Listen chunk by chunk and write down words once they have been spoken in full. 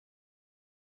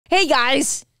Hey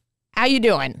guys, how you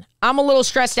doing? I'm a little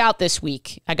stressed out this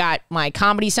week. I got my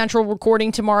Comedy Central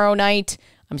recording tomorrow night.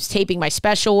 I'm taping my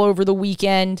special over the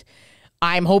weekend.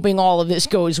 I'm hoping all of this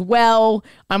goes well.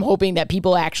 I'm hoping that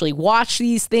people actually watch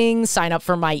these things, sign up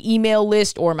for my email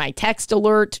list or my text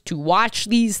alert to watch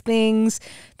these things.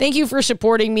 Thank you for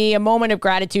supporting me. A moment of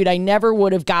gratitude. I never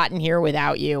would have gotten here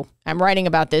without you. I'm writing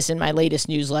about this in my latest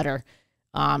newsletter.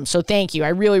 So thank you. I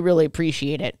really, really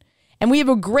appreciate it. And we have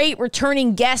a great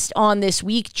returning guest on this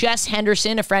week, Jess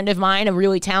Henderson, a friend of mine, a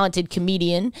really talented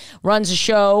comedian, runs a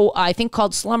show, I think,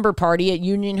 called Slumber Party at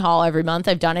Union Hall every month.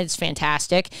 I've done it. It's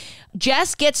fantastic.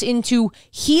 Jess gets into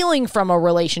healing from a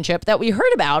relationship that we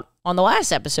heard about on the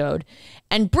last episode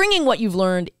and bringing what you've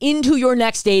learned into your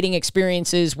next dating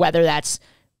experiences, whether that's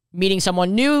meeting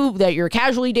someone new that you're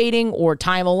casually dating or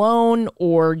time alone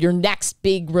or your next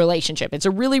big relationship. It's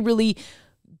a really, really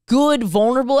good,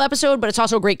 vulnerable episode, but it's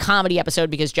also a great comedy episode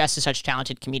because Jess is such a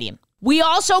talented comedian. We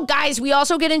also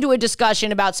get into a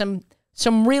discussion about some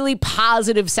really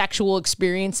positive sexual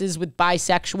experiences with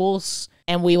bisexuals,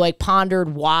 and we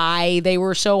pondered why they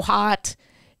were so hot.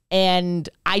 And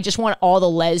I just want all the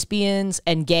lesbians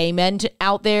and gay men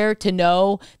out there to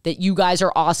know that you guys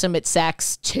are awesome at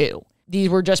sex too. These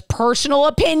were just personal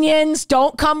opinions.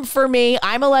 Don't come for me.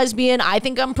 I'm a lesbian. I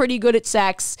think I'm pretty good at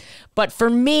sex, but for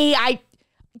me,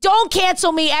 don't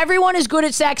cancel me. Everyone is good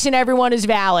at sex and everyone is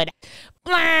valid.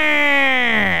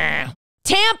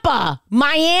 Tampa,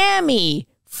 Miami,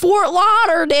 Fort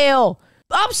Lauderdale,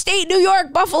 upstate New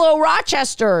York, Buffalo,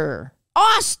 Rochester,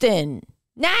 Austin,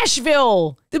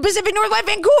 Nashville, the Pacific Northwest,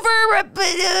 Vancouver,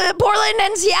 Portland,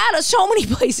 and Seattle. So many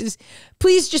places.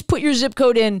 Please just put your zip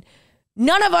code in.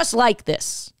 None of us like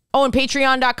this. Oh, and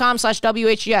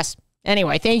patreon.com/WHGS.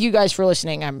 Anyway, thank you guys for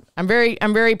listening. I'm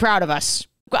very proud of us.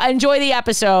 Enjoy the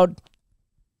episode.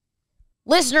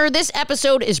 Listener, this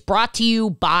episode is brought to you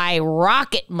by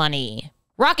Rocket Money.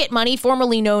 Rocket Money,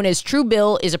 formerly known as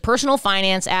Truebill, is a personal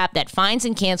finance app that finds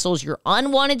and cancels your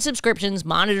unwanted subscriptions,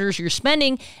 monitors your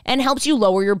spending, and helps you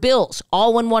lower your bills,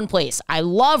 all in one place. I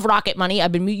love Rocket Money.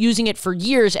 I've been using it for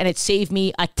years, and it's saved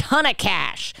me a ton of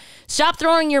cash. Stop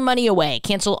throwing your money away.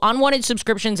 Cancel unwanted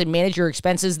subscriptions and manage your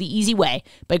expenses the easy way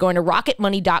by going to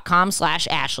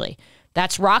rocketmoney.com/Ashley.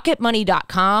 That's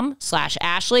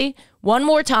rocketmoney.com/Ashley. One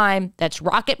more time, that's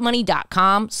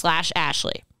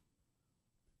rocketmoney.com/Ashley.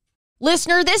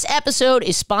 Listener, this episode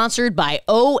is sponsored by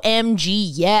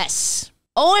OMGYes.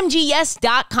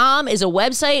 OMGYes.com is a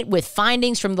website with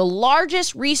findings from the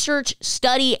largest research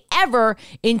study ever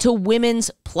into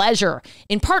women's pleasure.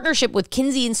 In partnership with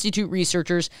Kinsey Institute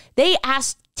researchers, they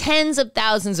asked tens of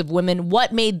thousands of women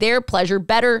what made their pleasure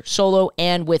better solo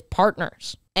and with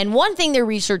partners. And one thing their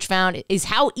research found is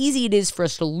how easy it is for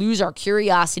us to lose our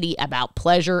curiosity about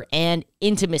pleasure and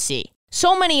intimacy.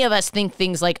 So many of us think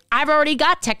things like, I've already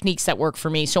got techniques that work for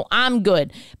me, so I'm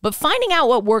good. But finding out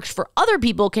what works for other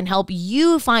people can help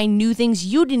you find new things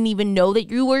you didn't even know that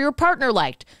you or your partner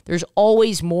liked. There's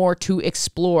always more to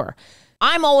explore.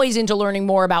 I'm always into learning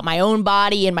more about my own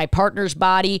body and my partner's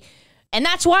body. And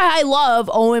that's why I love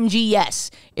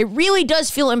OMGYes. It really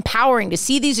does feel empowering to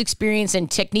see these experiences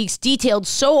and techniques detailed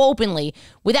so openly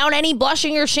without any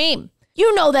blushing or shame.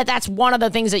 You know that that's one of the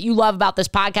things that you love about this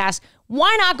podcast.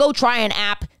 Why not go try an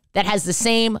app that has the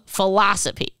same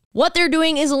philosophy? What they're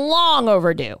doing is long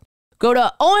overdue. Go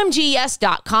to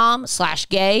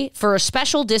omgyes.com/gay for a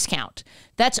special discount.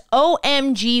 That's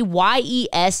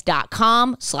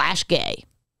omgyes.com/gay.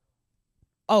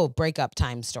 Oh, breakup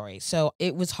time story. So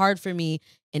it was hard for me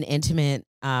in intimate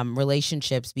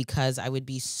relationships because I would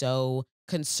be so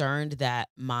concerned that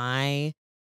my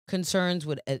concerns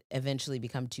would eventually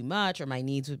become too much or my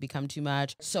needs would become too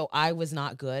much. So I was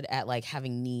not good at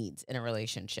having needs in a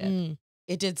relationship.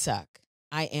 It did suck.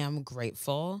 I am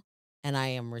grateful and I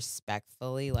am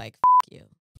respectfully f you.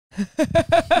 Respectfully.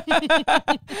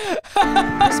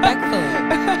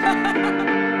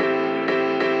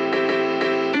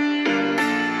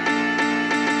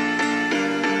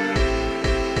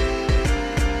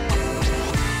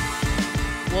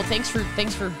 Well,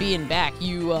 thanks for being back.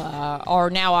 You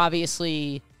are now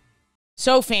obviously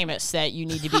so famous that you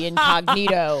need to be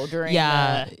incognito during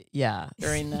the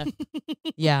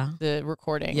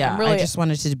recording. Yeah, I just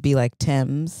wanted to be like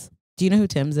Tim's. Do you know who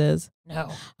Tim's is?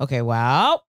 No. Okay,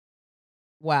 wow.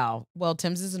 Well,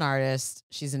 Tim's is an artist.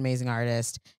 She's an amazing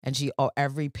artist, and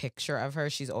every picture of her,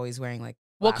 she's always wearing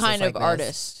what kind of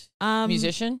artist?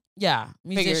 Musician? Yeah,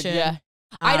 musician. Figured, yeah.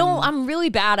 I'm really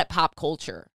bad at pop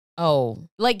culture. Oh.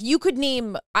 You could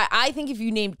name, I think if you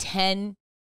name 10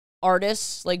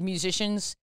 artists,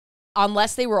 musicians,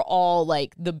 unless they were all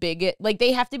the biggest,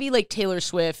 they have to be Taylor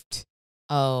Swift,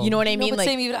 Oh, You know what I No, mean? but Like,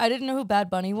 same. Even I didn't know who Bad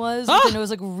Bunny was, Ah! and it was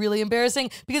like really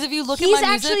embarrassing because if you look he's at my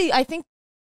music, actually, I think,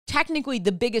 technically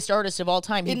the biggest artist of all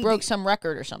time. He In broke the- some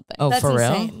record or something. oh, that's for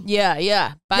real? insane.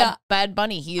 Yeah. Bad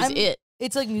Bunny. He is I'm- it.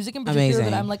 It's like music in particular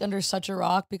Amazing. that I'm like under such a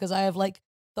rock because I have like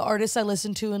the artists I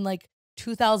listened to in like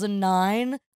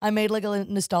 2009. I made like a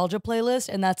nostalgia playlist,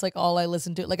 and that's like all I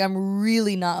listen to. Like I'm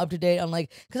really not up to date on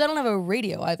like because I don't have a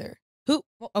radio either. Who?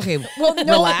 Okay, Well, no,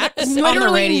 relax. On the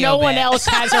literally radio no one bit. else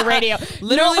has a radio.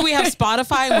 Literally, we have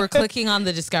Spotify and we're clicking on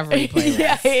the Discovery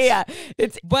playlist. yeah.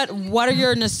 It's But what are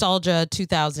your nostalgia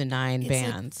 2009 It's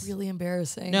bands? like really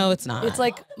embarrassing. No, it's not. It's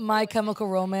like My Chemical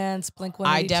Romance, Blink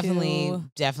I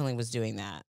 182. definitely was doing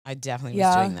that. I definitely was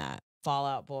Yeah. doing that.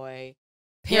 Fallout Boy.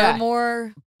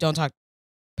 Paramore. Don't talk.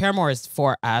 Paramore is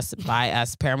for us, by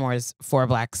us. Paramore is for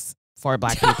black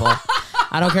people.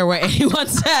 I don't care what anyone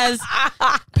says.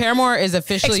 Paramore is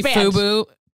officially Expand. FUBU.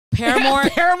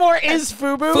 Paramore is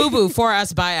FUBU. FUBU, for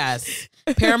us, by us.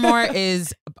 Paramore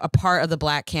is a part of the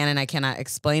black canon. I cannot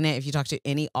explain it. If you talk to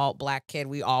any alt-black kid,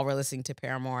 we all were listening to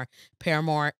Paramore.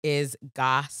 Paramore is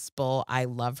gospel. I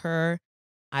love her.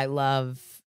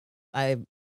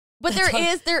 But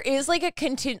there is like a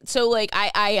so like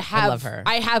I love her.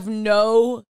 I have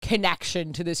no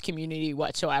connection to this community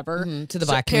whatsoever. To the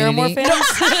So black Paramore community.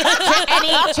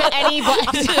 fans. to any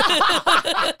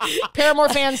black Paramore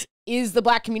fans is the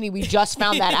black community. We just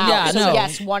found that out. Yeah, so no.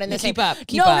 yes, one in the same.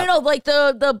 Keep up. No, like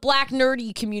the black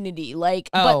nerdy community.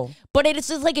 Like Oh. but it's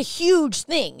just like a huge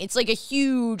thing. It's like a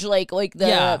huge like the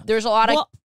Yeah. there's a lot of Well,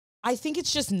 I think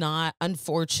it's just not,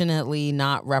 unfortunately,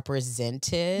 not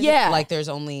represented. Yeah. Like there's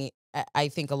only, I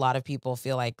think a lot of people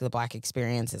feel like the black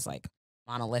experience is like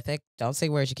monolithic. Don't say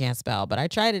words you can't spell, but I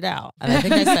tried it out. And I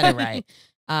think I said it right.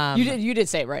 you did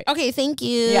say it right. Okay, thank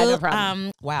you. Yeah, no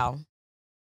problem. Wow.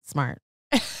 Smart.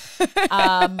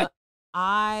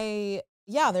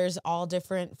 There's all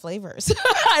different flavors.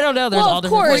 I don't know. There's Well, all of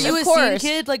different course, Were flavors. you a scene course.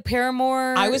 kid like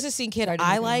Paramore? I was a scene kid. Sorry, I didn't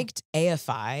I mean to liked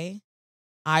AFI.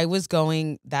 I was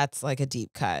going, that's like a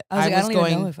deep cut. I was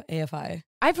going, even know if AFI.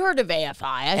 I've heard of AFI.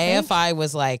 I think. AFI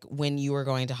was like when you were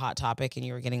going to Hot Topic and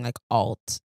you were getting like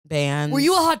alt bands. Were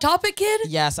you a Hot Topic kid?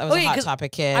 Yes, I was Okay, a Hot 'cause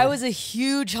Topic kid. I was a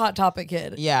huge Hot Topic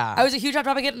kid. Yeah. I was a huge Hot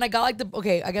Topic kid, and I got like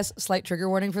I guess slight trigger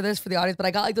warning for this for the audience, but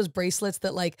I got like those bracelets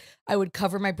that like I would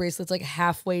cover my bracelets like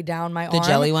halfway down my the arm.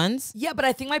 jelly ones. Yeah, but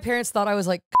I think my parents thought I was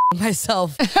like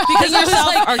myself Because because I was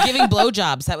like, or giving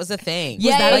blowjobs. That was the thing.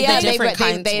 Yeah, that like yeah, the different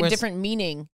kinds they had were- different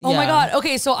meaning. oh my Yeah. god.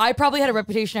 Okay, so I probably had a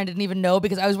reputation I didn't even know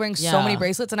because I was wearing so Yeah. many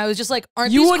bracelets, and I was just like,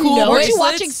 aren't You these wouldn't cool know it. Weren't you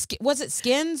bracelets? watching? Was it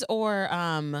Skins or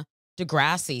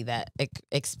Degrassi that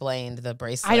explained the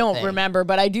bracelet? I don't thing? remember,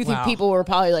 but I do think Wow. people were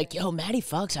probably like, "Yo, Maddie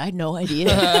fucks." I had no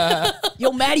idea.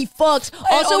 Yo, Maddie fucks.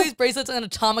 I had all Also, these bracelets and a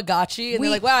Tamagotchi, and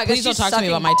they're like, wow, I guess Please don't she's talk to me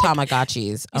about sucking- my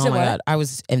Tamagotchis. Oh said my what? god, I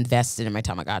was invested in my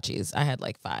Tamagotchis. I had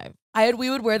like 5. we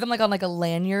would wear them like on like a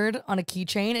lanyard on a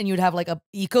keychain, and you'd have like a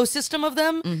ecosystem of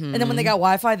them. And then when they got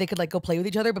Wi-Fi, they could like go play with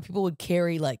each other, but people would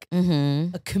carry like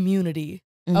Mm-hmm. a community.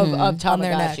 of On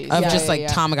their neck. Tamagotchis. Of Yeah, just yeah, like yeah.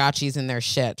 Tamagotchis and their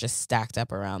shit just stacked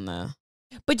up around the.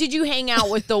 But did you hang out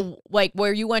with the like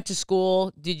where you went to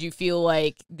school? Did you feel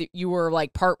like you were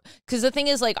like part? Because the thing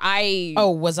is, like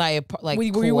Oh, was I like? were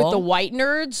you with the cool? white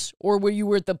nerds or were you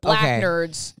with the black Okay.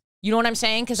 nerds? You know what I'm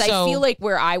saying? Because I So- feel like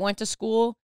where I went to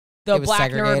school, the It was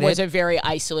black nerd was segregated? a very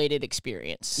isolated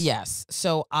experience. Yes.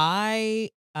 So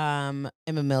I am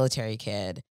a military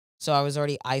kid. So I was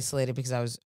already isolated because I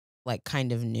was like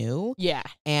kind of new. Yeah.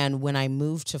 And when I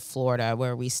moved to Florida,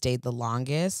 where we stayed the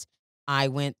longest, I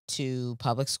went to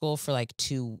public school for like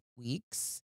 2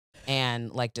 weeks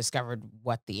and like discovered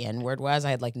what the N-word was.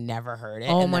 I had like never heard it.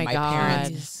 Oh and then my my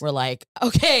parents God. were like,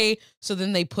 okay. So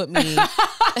then they put me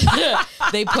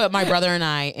they put my brother and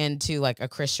I into like a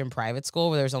Christian private school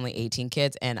where there was only 18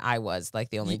 kids and I was like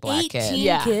the only black 18 kid.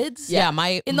 Yeah. kids? Yeah,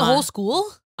 my In the whole school?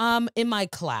 in my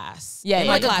class. Yeah, in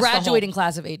yeah. my Like a class, the whole- graduating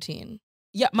class of 18.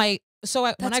 Yeah, when That's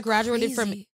I graduated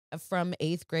crazy. from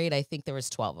 8th grade, I think there was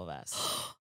 12 of us.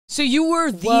 So you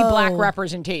were the Whoa. black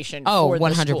representation. Oh, for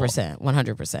the school. 100%.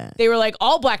 100%. They were like,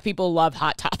 all black people love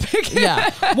Hot Topic. Yeah.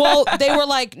 Well, they were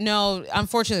like, no,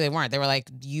 unfortunately they weren't. They were like,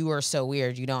 you are so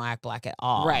weird. You don't act black at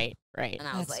all. Right. Right. And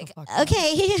I was That's so like, fucked up.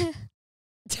 okay.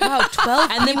 Wow,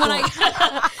 12 And then when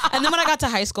people. I got to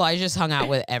high school, I just hung out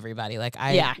with everybody. Like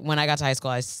Yeah. when I got to high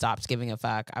school, I stopped giving a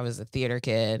fuck. I was a theater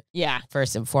kid Yeah.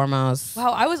 first and foremost.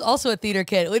 Wow, I was also a theater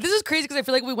kid. Like, this is crazy because I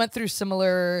feel like we went through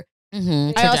similar.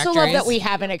 Mm-hmm. I also love that we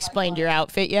haven't explained your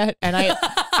outfit yet. And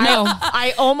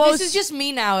I almost. This is just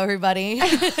me now, everybody.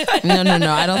 No.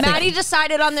 I don't Maddie think.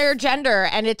 decided on their gender,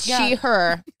 and it's she,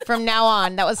 her from now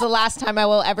on. That was the last time I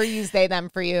will ever use they, them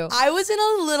for you. I was in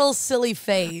a little silly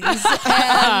phase.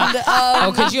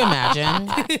 And, Could you imagine?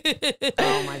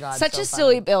 Oh my God. Such so a funny.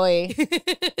 silly Billy.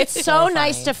 It's so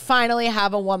nice funny. to finally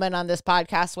have a woman on this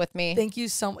podcast with me. Thank you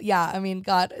so much. Yeah, I mean,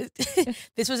 God,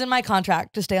 this was in my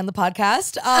contract to stay on the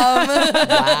podcast.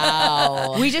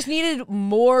 Wow. We just needed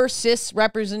more cis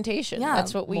representation. Yeah,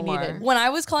 That's what we more. needed. When I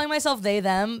was calling myself they,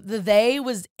 them, the they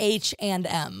was H and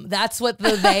M. That's what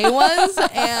the they was.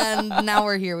 And now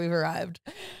we're here. We've arrived.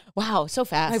 Wow, so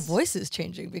fast. My voice is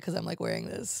changing because I'm like wearing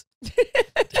this.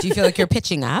 Do you feel like you're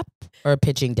pitching up or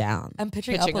pitching down? I'm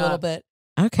pitching Pitching up a little up. bit.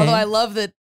 Okay. Although I love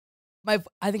that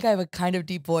I think I have a kind of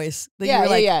deep voice. That Yeah, you were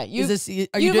like, yeah. are you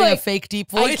you've, doing a like- fake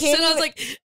deep I voice? can't And I was even-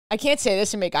 like, I can't say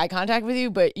this and make eye contact with you,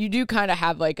 but you do kind of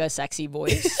have like a sexy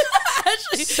voice.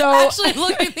 actually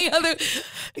look at the other.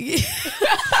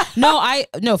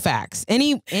 No facts.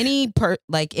 Any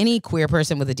queer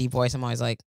person with a deep voice, I'm always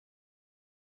like.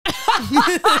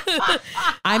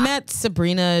 I met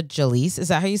Sabrina Jalise. Is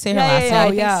that how you say her last I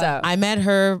name? think so. I met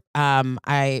her.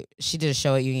 She did a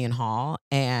show at Union Hall,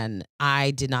 and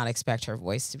I did not expect her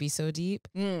voice to be so deep.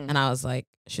 And I was like,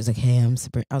 she was like, "Hey, I'm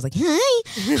Sabrina." I was like, "Hi."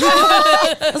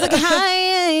 I was like,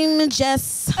 "Hi, I'm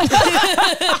Jess."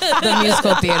 The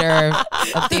musical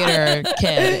theater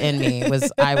kid in me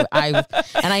was and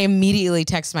I immediately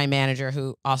texted my manager,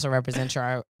 who also represents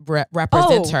her,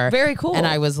 Very cool. and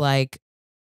I was like,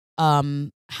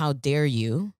 how dare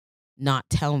you not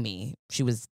tell me she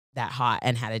was that hot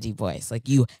and had a deep voice? Like,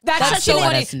 you That's have such to an let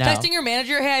funny. us know. Texting your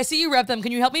manager, hey, I see you rep them.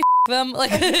 Can you help me them?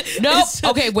 Like, Nope.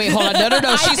 Okay, wait, hold on.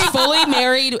 No. She's fully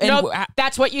married. And Nope,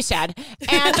 that's what you said.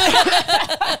 And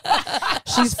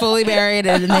she's fully married,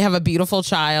 and they have a beautiful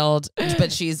child.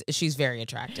 But she's very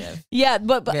attractive. yeah,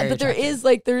 but Very there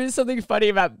is something funny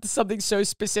about something so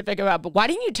specific about. But why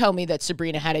didn't you tell me that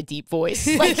Sabrina had a deep voice?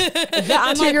 Like,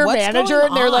 I'm to like, your what's manager, going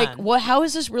and they're like, on? "Well, how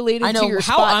is this related I to know your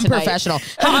how spot tonight?" unprofessional.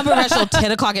 How unprofessional.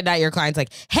 10 o'clock at night, your client's like,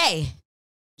 "Hey,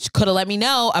 she could have let me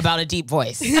know about a deep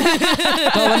voice. Don't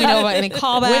let me know about any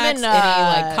callbacks, Women,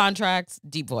 any like contracts.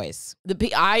 Deep voice."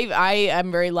 I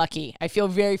am very lucky. I feel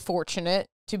very fortunate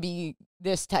to be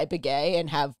this type of gay and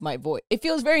have my voice. It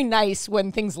feels very nice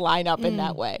when things line up in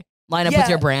that way. Line up Yeah. with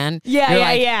your brand. Yeah, You're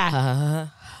yeah,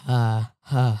 like,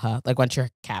 yeah. like once your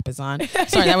cap is on.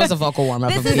 Sorry, that was a vocal warm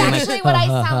up. This is actually what I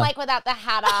sound like without the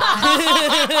hat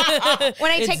on.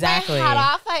 When I take Exactly. my hat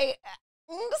off, I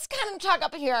just kind of talk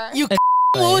up here. you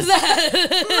what was that?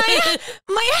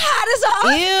 my hat is off.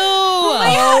 Ew. My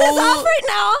hat is off right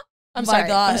now. I'm My sorry.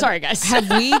 God. I'm sorry, guys.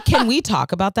 Can we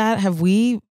talk about that?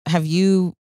 Have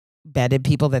you bedded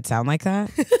people that sound like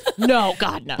that? No,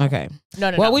 God, no. Okay.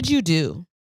 No. What would you do?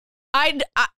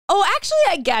 Actually,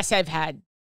 I guess I've had.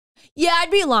 Yeah, I'd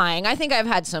be lying. I think I've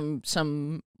had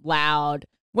some loud.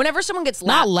 Whenever someone gets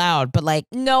Not loud. loud, but like,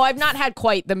 No, I've not had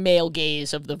quite the male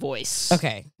gaze of the voice.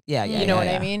 okay. Yeah. You know what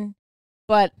I mean?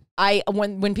 But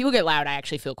when people get loud, I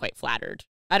actually feel quite flattered.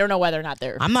 I don't know whether or not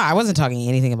they're. I wasn't talking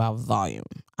anything about volume.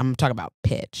 I'm talking about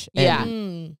pitch. And Yeah.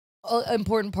 An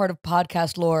important part of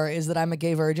podcast lore is that I'm a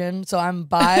gay virgin, so I'm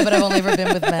bi, but I've only ever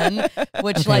been with men.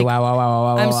 Which, Okay, like,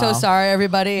 wow. I'm so sorry,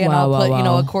 everybody, and Wow, I'll put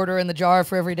wow. a quarter in the jar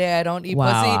for every day I don't eat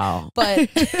Wow. pussy.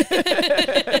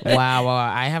 But Wow.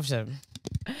 I have to.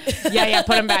 Yeah,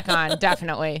 put them back on,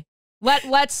 definitely.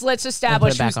 Let's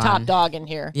establish back who's top on. dog in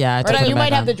here. Yeah. I Or took no, it you back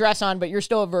might have on. the dress on, but you're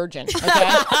still a virgin.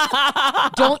 Okay,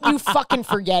 don't you fucking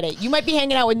forget it. You might be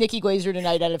hanging out with Nikki Glazer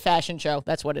tonight at a fashion show.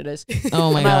 That's what it is.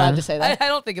 Oh my Am I allowed god. to say I that?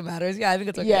 don't think it matters. Yeah, I think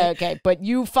it's okay. Yeah, okay. But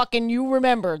you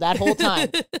remember that whole time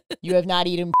you have not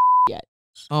eaten yet.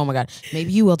 Oh my god.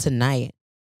 Maybe you will tonight.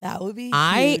 That would be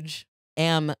I- huge.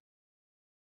 Am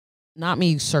not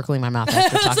me circling my mouth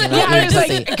after talking like, about Yeah, I eating was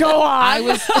pussy. like, go on. I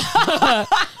was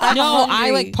no, I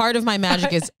hungry. like part of my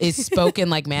magic is spoken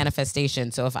like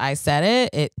manifestation. So if I said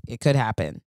it could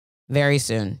happen very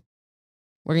soon.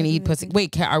 We're gonna eat pussy.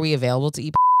 Wait, are we available to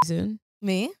eat pussy soon?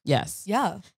 Me? Yes.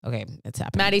 Yeah. Okay, it's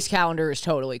happening. Maddie's calendar is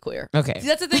totally clear. Okay. See,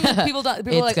 that's the thing. That people don't.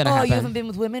 People are It's like, gonna "Oh, you happen. haven't been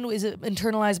with women? Is it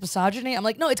internalized misogyny?" I'm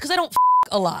like, no, it's because I don't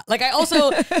a lot. Like, I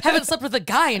also haven't slept with a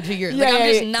guy in 2 years. Like, Yeah, I'm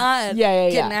yeah, just yeah. not Yeah.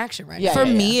 getting action right Yeah, now. For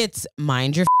me, it's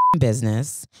mind your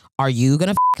business. Are you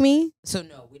gonna me? So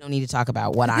no, we don't need to talk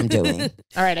about what I'm doing.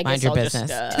 All right, I Mind guess your I'll business.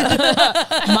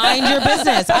 Just, Mind your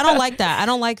business. I don't like that. I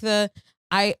don't like the.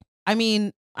 I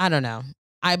mean, I don't know.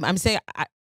 I'm saying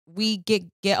we get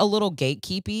a little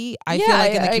gatekeepy. I feel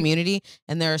like in the community,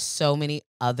 and there are so many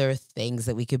other things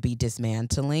that we could be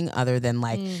dismantling other than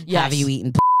like, Yes. have you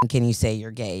eaten? can you say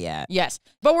you're gay yet? Yes.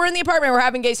 But we're in the apartment. We're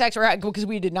having gay sex because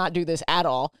we did not do this at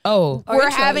all. Oh. We're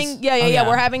having, yeah.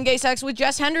 We're having gay sex with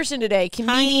Jess Henderson today.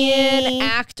 Comedian,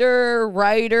 actor,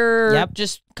 writer,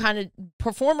 just kind of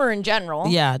performer in general.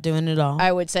 Yeah, doing it all.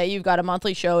 I would say you've got a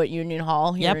monthly show at Union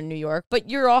Hall here in New York, but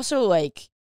you're also like,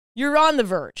 you're on the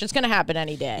verge. It's going to happen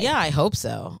any day. Yeah, I hope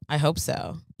so. I hope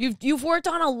so. You've worked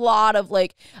on a lot of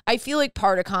like, I feel like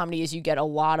part of comedy is you get a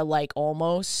lot of like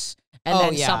almost, and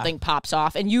then something pops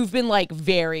off, and you've been like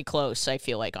very close, I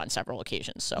feel like, on several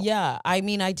occasions. So yeah, I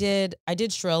mean, I did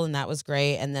Shrill, and that was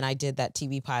great, and then I did that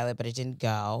TV pilot, but it didn't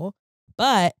go.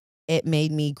 But it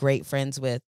made me great friends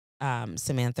with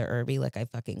Samantha Irby. Like, I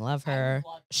fucking love her.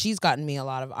 She's gotten me a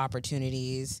lot of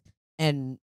opportunities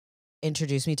and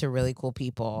introduced me to really cool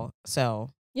people. So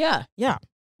yeah.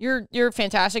 You're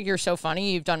fantastic. You're so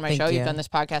funny. You've done my show. You. You've done this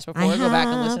podcast before. Go back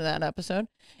and listen to that episode.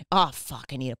 Oh, fuck.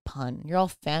 I need a pun. You're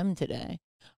all femme today.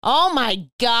 Oh, my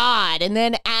God. And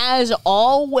then, as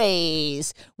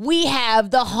always, we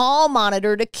have the hall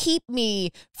monitor to keep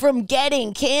me from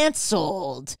getting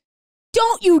canceled.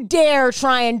 Don't you dare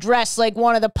try and dress like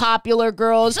one of the popular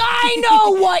girls. I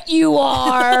know what you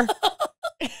are.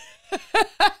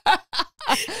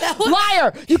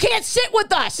 Liar! You can't sit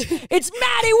with us. It's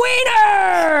Maddie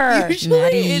Weiner.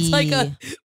 Usually it's like a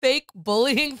fake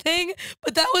bullying thing,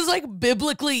 but that was like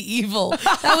biblically evil.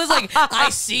 That was like,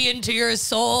 I see into your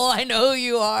soul. I know who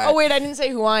you are. Oh wait, I didn't say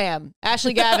who I am.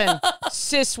 Ashley Gavin,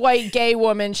 cis white gay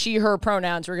woman. She her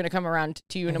pronouns. We're gonna come around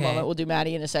to you in a moment. We'll do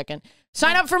Maddie in a second.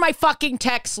 Sign up for my fucking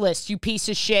text list, you piece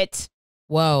of shit.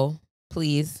 Whoa,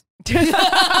 please.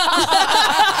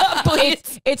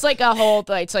 It's like a whole,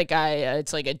 it's like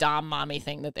a dom mommy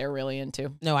thing that they're really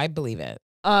into. No, I believe it.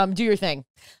 Do your thing.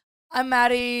 I'm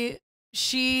Maddie.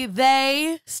 She,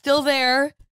 they, still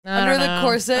there under the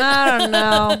corset. I don't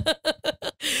know.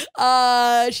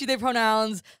 She, they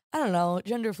pronouns. I don't know.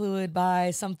 Gender fluid,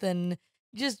 bi, something.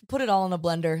 Just put it all in a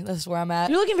blender. This is where I'm at.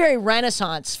 You're looking very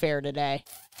Renaissance fair today.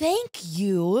 Thank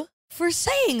you for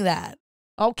saying that.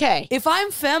 Okay. If I'm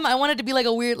femme, I want it to be like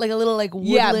a weird, like a little like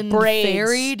woodland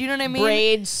fairy. Do you know what I mean?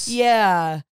 Braids.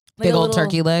 Yeah. Like big old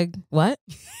turkey leg. What?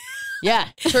 Yeah.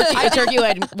 Turkey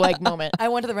leg moment. I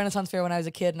went to the Renaissance fair when I was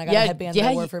a kid, and I got a headband that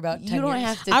I wore for about 10 years. You don't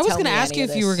have to I was going to ask you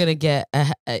if you were going to get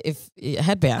a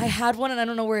headband. I had one, and I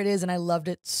don't know where it is, and I loved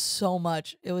it so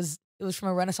much. It was from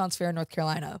a Renaissance fair in North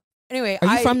Carolina. Anyway,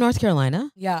 are you from North Carolina?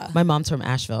 Yeah. My mom's from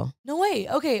Asheville. No way.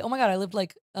 Okay. Oh my God. I lived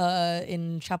like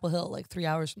in Chapel Hill, like 3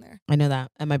 hours from there. I know that.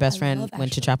 And my best friend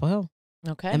went to Chapel Hill.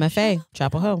 Okay. MFA,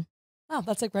 Chapel Hill. Wow,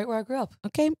 that's like right where I grew up.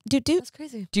 Okay. That's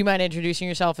crazy. Do you mind introducing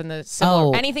yourself in the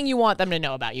similar, anything you want them to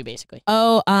know about you, basically?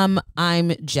 Oh, I'm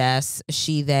Jess.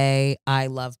 She, they. I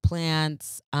love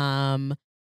plants. I'm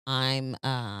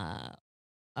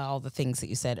all the things that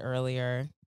you said earlier.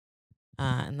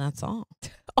 And that's all.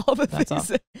 All the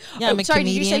things. Yeah, I'm a sorry,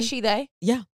 comedian. did you say she, they?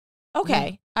 Yeah.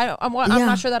 Okay. Yeah. I'm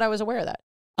not sure that I was aware of that.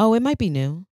 Oh, it might be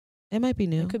new. It might be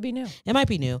new. It could be new. It might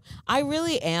be new. I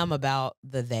really am about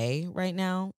the they right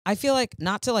now. I feel like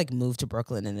not to like move to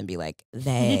Brooklyn and then be like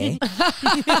they.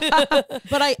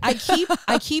 But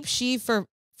I keep she for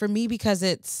me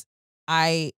because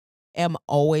I am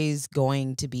always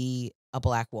going to be a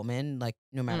Black woman, like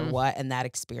no matter what. And that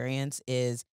experience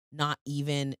is not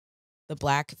even the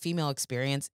Black female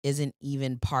experience isn't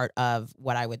even part of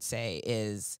what I would say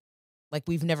is like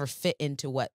we've never fit into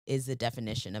what is the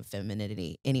definition of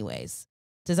femininity anyways.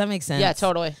 Does that make sense? Yeah,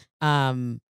 totally.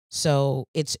 So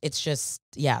it's just,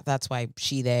 yeah, that's why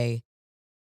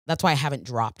that's why I haven't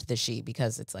dropped the she,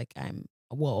 because it's like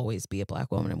we'll always be a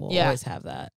Black woman and we'll always have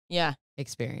that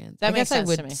experience. That makes sense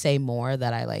I to me. would say more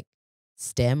that I like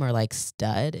STEM or like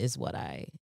stud is what I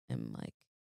am like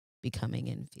becoming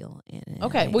and feel in.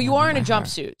 Okay. Well, you are in a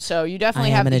jumpsuit, so you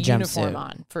definitely have the uniform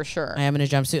on for sure. I am in a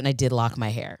jumpsuit and I did lock my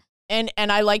hair. And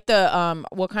I like the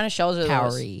what kind of shells are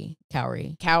those?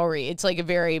 Cowrie. It's like a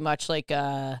very much like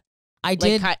I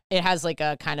did. It has like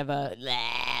a kind of a. So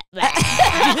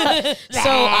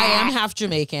I am half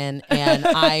Jamaican, and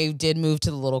I did move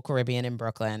to the little Caribbean in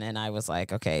Brooklyn, and I was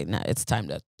like, okay, now it's time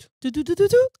to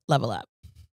level up.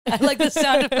 I like the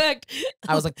sound effect.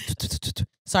 I was like,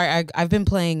 sorry, I've been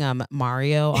playing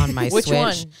Mario on my Which Switch.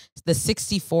 one? The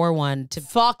 64 one.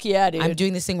 Fuck yeah, dude. I'm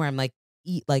doing this thing where I'm like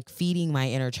feeding my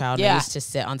inner child. Yeah. I used to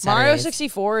sit on Saturdays. Mario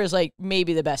 64 is like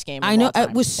maybe the best game of I know all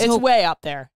time. it's way up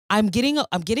there. I'm getting a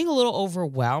little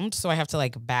overwhelmed, so I have to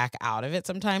like back out of it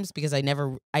sometimes because I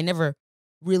never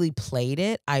really played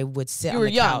it. I would sit on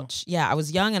the couch. Yeah, I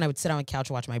was young and I would sit on the couch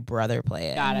and watch my brother play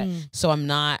it. Got it. So I'm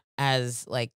not as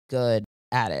like good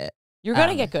at it. You're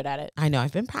gonna get good at it. I know.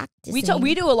 I've been practicing.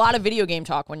 We do a lot of video game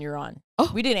talk when you're on.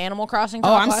 We did Animal Crossing Oh,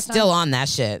 talk I'm last still time. on that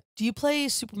shit. Do you play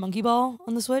Super Monkey Ball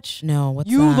on the Switch? No, what's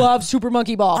You that? love Super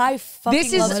Monkey Ball. I fucking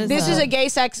This love is it. this is a gay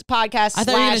sex podcast. I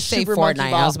thought you were gonna / say Super Monkey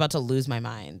Fortnite. Ball. I was about to lose my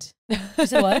mind. You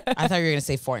said what? I thought you were gonna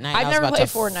say Fortnite. I've I was never about played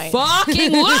to Fortnite.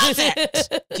 Fucking lose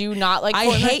it. Do you not like I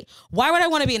Fortnite? hate. Why would I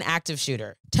want to be an active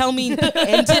shooter? Tell me in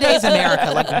today's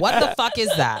America, like what the fuck is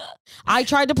that? I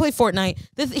tried to play Fortnite.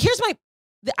 Here's my.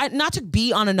 Not to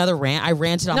be on another rant. I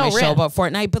ranted on my show about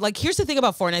Fortnite, but like here's the thing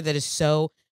about Fortnite that is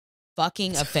so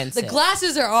fucking offensive. The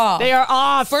glasses are off. They are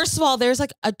off. First of all, there's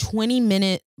like a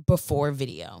 20-minute before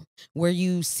video where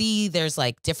you see there's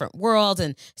like different worlds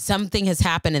and something has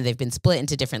happened and they've been split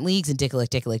into different leagues and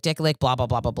dicklick, blah, blah,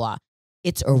 blah, blah, blah.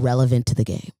 It's irrelevant to the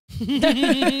game.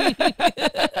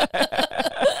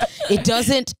 It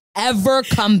doesn't ever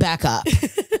come back up.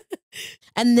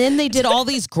 And then they did all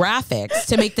these graphics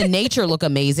to make the nature look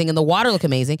amazing and the water look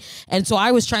amazing. And so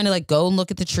I was trying to like go and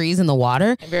look at the trees and the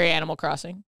water. Very Animal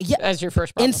Crossing. Yeah. As your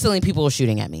first problem. Instantly people were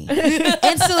shooting at me.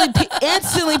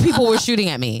 Instantly people were shooting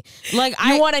at me. Like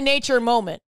you want a nature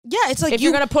moment. Yeah, it's like if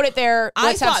you're going to put it there, I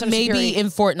let's have thought some maybe security. in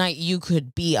Fortnite you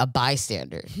could be a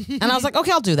bystander. And I was like,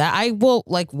 okay, I'll do that. I will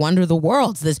like wander the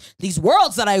worlds. These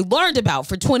worlds that I learned about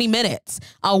for 20 minutes.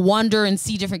 I'll wander and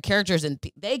see different characters and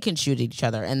they can shoot at each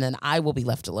other and then I will be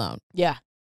left alone. Yeah.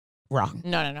 Wrong.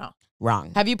 No.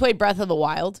 Wrong. Have you played Breath of the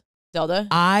Wild, Zelda?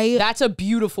 That's a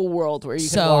beautiful world where you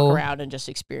can walk around and just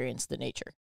experience the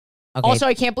nature. Okay. Also,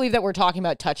 I can't believe that we're talking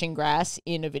about touching grass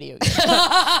in a video game.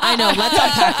 I know. Let's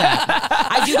unpack that.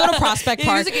 I do go to Prospect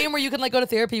Park. It's a game where you can like go to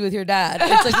therapy with your dad.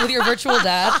 It's like with your virtual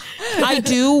dad. I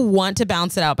do want to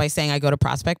balance it out by saying I go to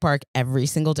Prospect Park every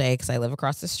single day because I live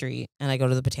across the street and I go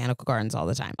to the botanical gardens all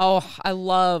the time. Oh, I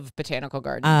love botanical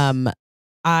gardens.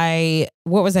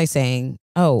 What was I saying?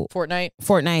 Oh, Fortnite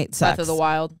sucks. Breath of the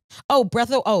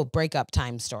Wild. Breakup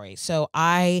time story. So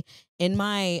in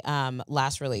my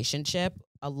last relationship,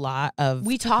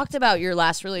 we talked about your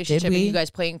last relationship and you guys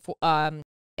playing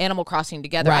Animal Crossing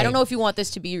together. Right. I don't know if you want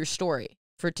this to be your story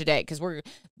for today because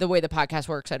the way the podcast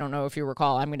works. I don't know if you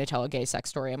recall. I'm going to tell a gay sex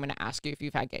story. I'm going to ask you if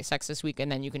you've had gay sex this week,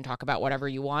 and then you can talk about whatever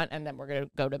you want, and then we're going to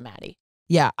go to Maddie.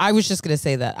 Yeah, I was just going to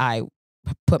say that I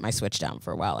put my Switch down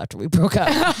for a while after we broke up,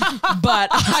 but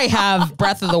I have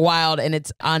Breath of the Wild and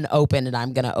it's unopened, and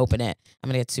I'm going to open it. I'm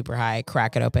going to get super high,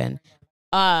 crack it open.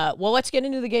 Well, let's get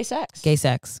into the gay sex. Gay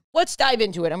sex. Let's dive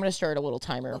into it. I'm going to start a little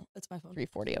timer. Oh, that's my phone.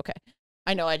 3:40. Okay.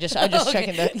 I know. I just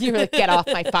checking the. You were like, get off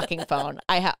my fucking phone.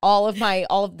 I had all of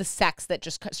the sex that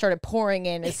just started pouring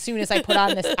in as soon as I put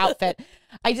on this outfit.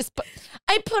 I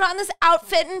put on this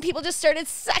outfit and people just started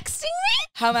sexting me.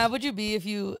 How mad would you be if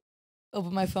you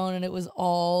opened my phone and it was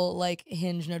all like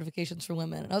Hinge notifications for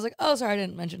women? And I was like, oh, sorry, I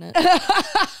didn't mention it.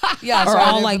 Yeah, or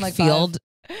all like Field.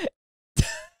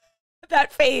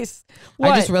 That face.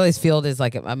 What? I just realized Field is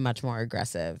like a much more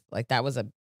aggressive. Like that was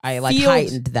I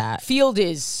heightened that. Field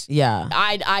is. Yeah.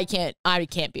 I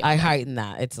can't be. I heightened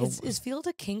that. Is Field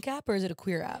a kink app or is it a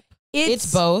queer app?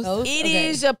 It's both. It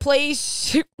is a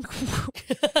place.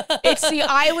 It's the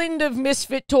island of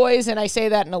misfit toys, and I say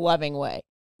that in a loving way.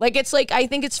 Like, it's like, I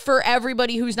think it's for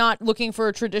everybody who's not looking for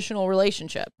a traditional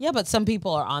relationship. Yeah, but some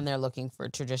people are on there looking for a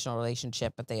traditional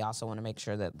relationship, but they also want to make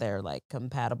sure that they're like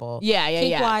compatible.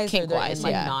 Yeah. Kink-wise, in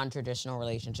like non-traditional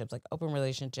relationships, like open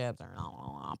relationships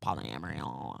or polyamory,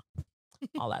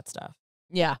 all that stuff.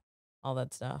 Yeah. All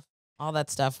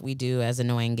that stuff we do as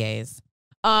annoying gays.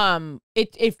 I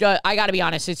gotta be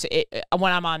honest,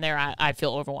 when I'm on there, I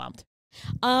feel overwhelmed.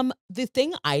 The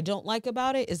thing I don't like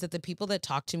about it is that the people that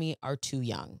talk to me are too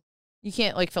young. You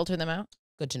can't like filter them out.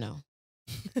 Good to know.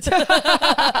 Good to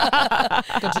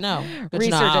know. Good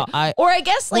Research to know. Or I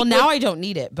guess like now I don't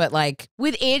need it, but like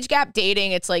with age gap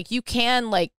dating, it's like you can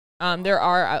like there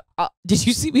are. Did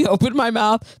you see me open my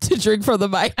mouth to drink from the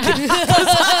mic? Because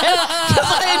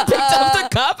I had picked up the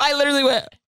cup. I literally went.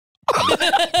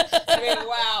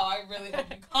 Wow, I really hope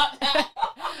you caught that.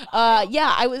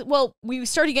 We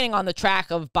started getting on the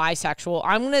track of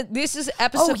bisexual. This is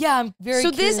episode. Oh yeah, I'm very.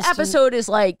 So this episode is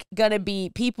like gonna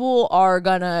be, people are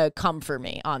gonna come for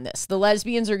me on this. The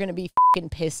lesbians are gonna be fucking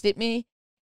pissed at me,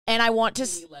 and I want to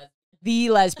the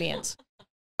lesbians.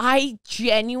 I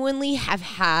genuinely have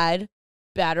had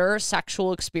better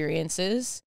sexual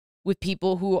experiences with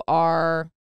people who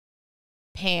are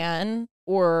pan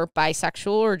or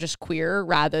bisexual or just queer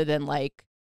rather than like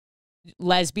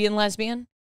lesbian.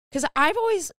 Because I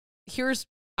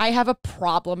have a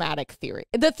problematic theory.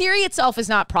 The theory itself is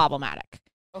not problematic.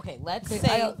 Okay, let's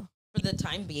say for the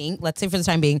time being,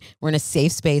 we're in a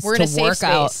safe space to work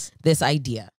out this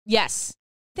idea. Yes.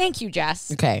 Thank you,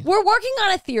 Jess. Okay. We're working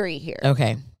on a theory here.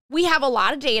 Okay. We have a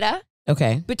lot of data.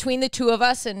 Okay. Between the two of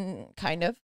us and kind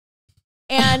of.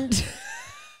 And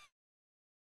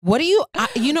What do you,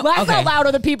 you know, laugh okay. out loud,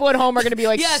 or the people at home are going to be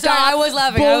like, Yeah, stop sorry, I was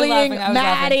laughing. bullying I was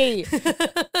Maddie.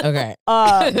 Okay.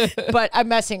 But I'm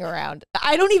messing around.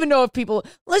 I don't even know if people,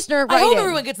 listener, I write hope in.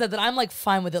 everyone gets that I'm like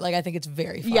fine with it. Like I think it's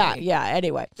very funny. Yeah.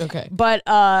 Anyway. Okay. But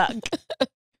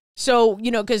so,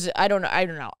 you know, because I don't know.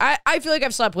 I feel like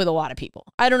I've slept with a lot of people.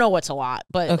 I don't know what's a lot,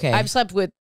 but Okay. I've slept with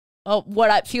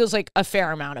what feels like a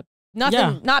fair amount of nothing,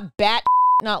 Yeah. not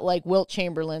not like Wilt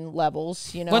Chamberlain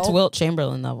levels, you know. What's Wilt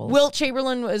Chamberlain levels? Wilt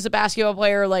Chamberlain was a basketball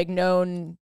player, like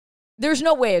known. There's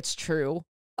no way it's true.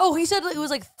 Oh, he said it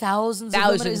was like thousands of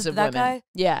women. Is it of that women. guy?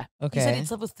 Yeah. Okay. He said he'd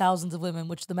slept with thousands of women,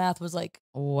 which the math was like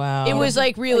Wow. It was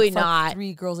like really fuck not.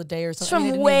 3 girls a day or It's something. I mean,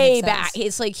 from it didn't way even make back. sense.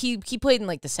 It's like he played in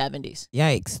like the 70s.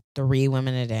 Yikes. 3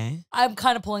 women a day. I'm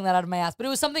kind of pulling that out of my ass, but it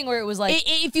was something where it was like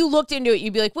If you looked into it,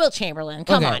 you'd be like, Wilt Chamberlain,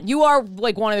 come Okay. on. You are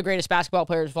like one of the greatest basketball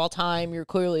players of all time. You're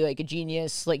clearly like a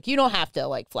genius. Like you don't have to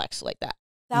like flex like that.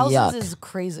 thousands Yuck. is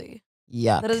crazy.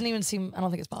 Yuck. That doesn't even seem. I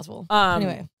don't think it's possible.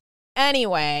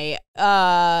 Anyway,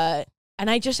 and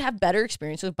I just have better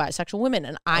experience with bisexual women.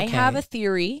 And I Okay. have a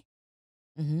theory.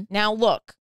 Mhm. Now,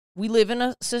 look, we live in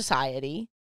a society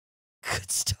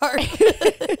Good start.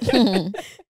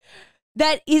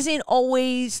 that isn't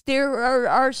always, there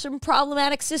are some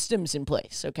problematic systems in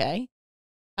place, okay?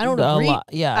 I don't A agree. lot.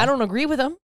 Yeah. I don't agree with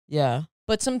them, Yeah.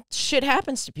 but some shit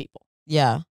happens to people.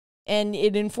 Yeah. And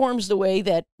it informs the way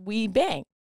that we bang.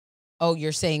 Oh,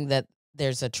 you're saying that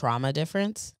there's a trauma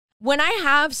difference? When I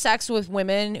have sex with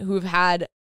women who've had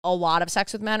a lot of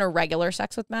sex with men or regular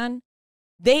sex with men,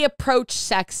 they approach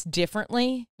sex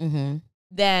differently Mm-hmm.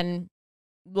 than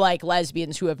like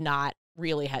lesbians who have not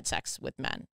really had sex with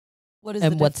men. What is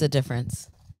And the what's the difference?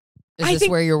 Is I this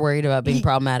think- where you're worried about being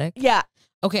problematic? Yeah,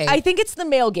 Okay. I think it's the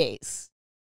male gaze.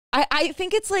 I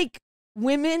think it's like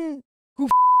women who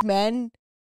men,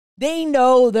 they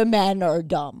know the men are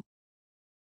dumb.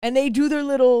 And they do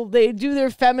their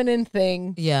feminine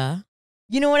thing. yeah.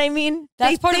 You know what I mean?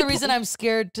 That's They- part of they the reason I'm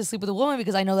scared to sleep with a woman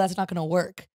because I know that's not going to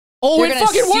work. Oh, They're it gonna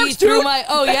fucking see works, through dude. my.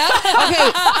 Oh yeah.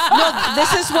 No,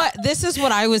 this is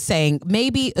what I was saying.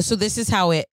 Maybe so this is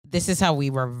how we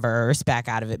reverse back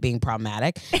out of it being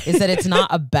problematic is that it's not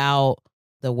about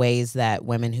the ways that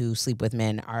women who sleep with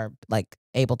men are like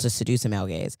able to seduce a male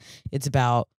gaze. It's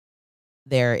about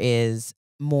there is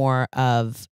more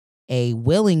of a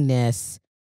willingness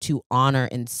to honor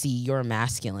and see your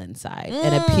masculine side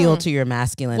and appeal to your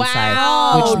masculine Wow,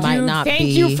 side, which might dude, not thank be.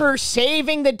 you for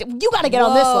saving the. You got to get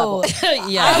on this level.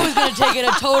 Yeah. I was going to take it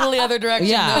a totally other direction.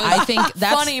 Yeah, that was I think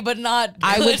that's funny, but not.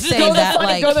 I good. would say Go that, the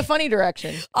funny, like- go the funny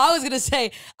direction. I was going to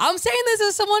say. I'm saying this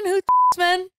as someone who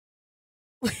men.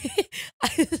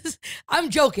 I'm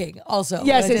joking. Also,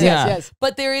 Yes, yes, Yeah. yes.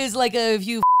 But there is like if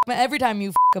you every time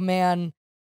you a man,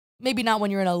 maybe not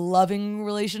when you're in a loving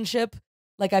relationship.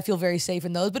 Like I feel very safe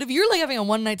in those. But if you're like having a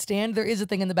one night stand, there is a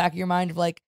thing in the back of your mind of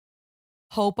like,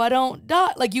 hope I don't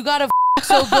die. Like you gotta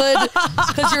so good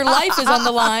because your life is on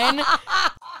the line.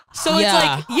 So it's Yeah.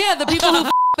 like, yeah, the people who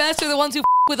best are the ones who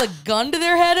with a gun to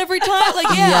their head every time.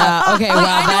 Like yeah, Okay. Like,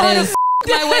 Wow. I know That how to is.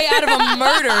 my way out of a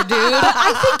murder, dude.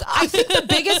 I think the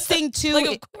biggest thing too, Like,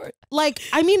 of course. like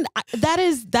I mean, that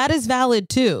is valid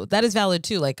too. That is valid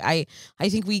too. Like I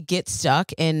think we get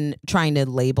stuck in trying to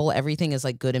label everything as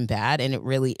like good and bad, and it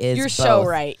really is. You're both. so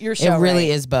right. You're so It really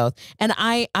right. is both. And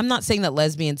I'm not saying that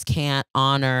lesbians can't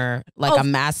honor like Oh.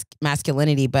 a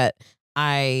masculinity, but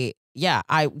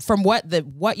from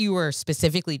what you were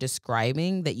specifically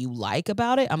describing that you like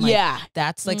about it, I'm like, Yeah.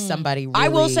 that's like somebody really, I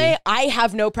will say I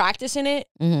have no practice in it.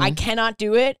 Mhm. I cannot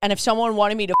do it. And if someone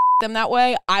wanted me to them that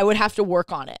way, I would have to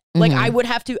work on it. Like Mhm. I would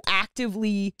have to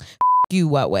actively, you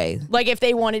what way? like if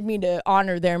they wanted me to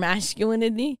honor their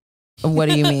masculinity. What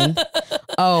do you mean?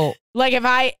 Oh, Like if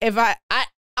I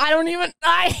don't even,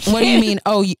 what do you mean?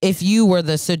 Oh, if you were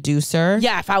the seducer?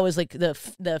 Yeah, if I was like the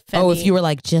Oh, if you were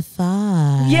like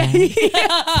Jafar. Yeah.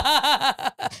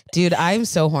 Dude, I'm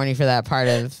so horny for that part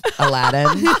of Aladdin.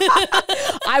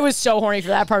 I was so horny for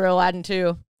that part of Aladdin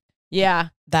too. Yeah.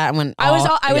 That one. I was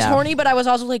yeah. horny, but I was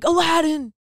also like,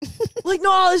 Aladdin. Like,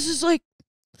 no, this is like,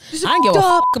 this is I didn't give a up.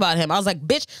 fuck about him. I was like,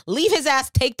 bitch, leave his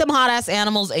ass, take them hot ass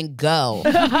animals and go.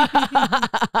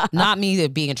 Not me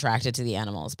being attracted to the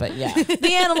animals, but yeah.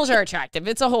 The animals are attractive.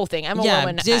 It's a whole thing. Emma Yeah,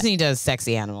 Willman. Disney does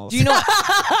sexy animals. Do you know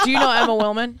Emma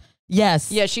Willman?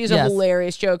 Yes. Yeah, she has a Yes.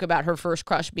 hilarious joke about her first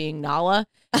crush being Nala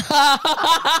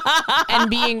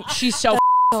and she's so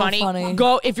funny.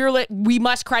 Go if you're we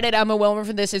must credit Emma Wilmer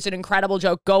for this. It's an incredible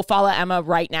joke. Go follow Emma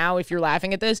right now if you're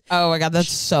laughing at this. Oh my God,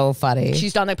 that's so funny.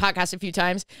 She's done the podcast a few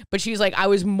times, but she's like, I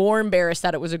was more embarrassed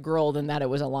that it was a girl than that it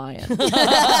was a lion.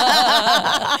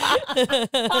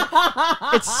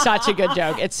 It's such a good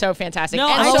joke. It's so fantastic. No,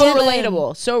 and I so didn't.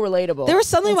 relatable. So relatable. There was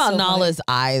something That's about so funny. Nala's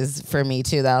eyes for me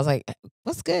too that I was like,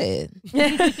 what's good?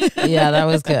 Yeah, that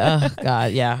was good. Oh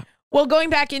God, yeah. Well, going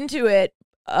back into it,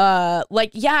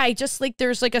 I just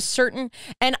there's a certain,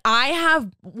 and I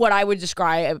have what I would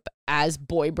describe as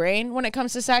boy brain when it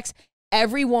comes to sex.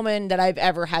 Every woman that I've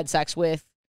ever had sex with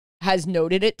has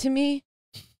noted it to me.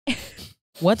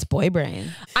 What's boy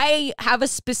brain? I have a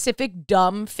specific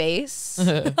dumb face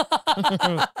that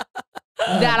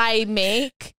I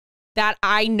make that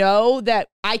I know that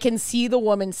I can see the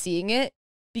woman seeing it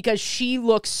because she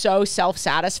looks so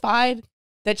self-satisfied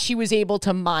that she was able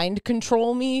to mind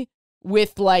control me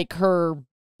with her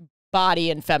body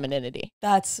and femininity.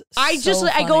 That's I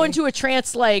funny. go into a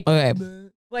trance Okay.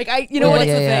 what's What's the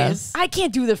yeah. face? I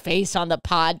can't do the face on the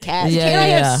podcast. Yeah, Can't I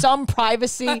yeah. have some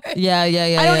privacy? Yeah.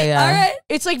 All right.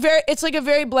 It's a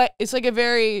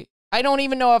very I don't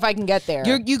even know if I can get there.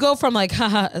 You go from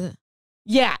haha.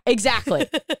 Yeah, exactly.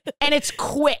 And it's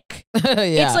quick.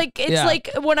 Yeah. It's like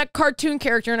when a cartoon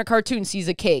character in a cartoon sees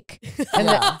a cake and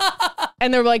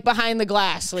and they're behind the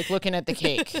glass looking at the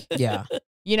cake. Yeah.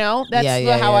 You know? That's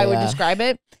how I would describe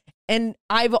it. And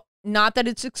I've not that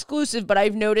it's exclusive, but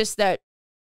I've noticed that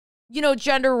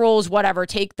gender roles, whatever,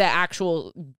 take the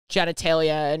actual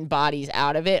genitalia and bodies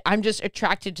out of it. I'm just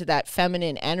attracted to that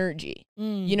feminine energy.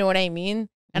 You know what I mean?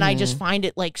 And I just find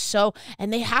it so,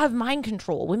 and they have mind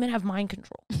control. Women have mind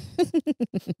control.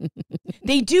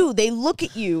 They do. They look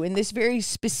at you in this very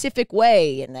specific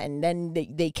way, and then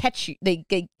they catch you. They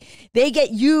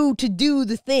get you to do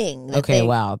the thing. Okay,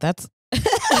 wow. That's No,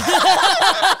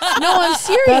 I'm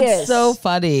serious. That's so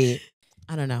funny.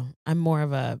 I don't know. I'm more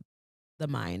of the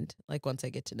mind. Once I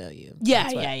get to know you.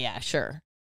 Yeah, sure.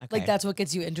 Okay. That's what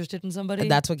gets you interested in somebody.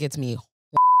 That's what gets me.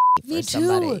 Me for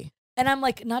somebody. too. And I'm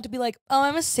not to be oh,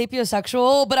 I'm a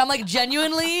sapiosexual, but I'm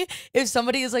genuinely, if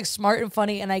somebody is smart and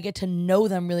funny and I get to know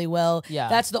them really well,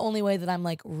 that's the only way that I'm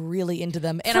really into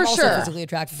them. And For I'm also sure. physically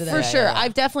attracted to them. For sure.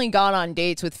 I've definitely gone on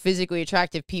dates with physically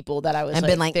attractive people that I was And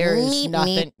been there's meet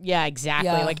nothing. me. Yeah,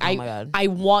 exactly. Yeah. Oh my God. I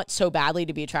want so badly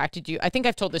to be attracted to you. I think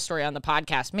I've told this story on the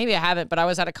podcast. Maybe I haven't, but I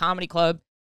was at a comedy club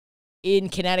in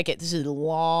Connecticut. This is a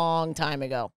long time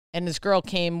ago. And this girl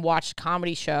came, watched a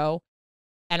comedy show,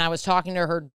 and I was talking to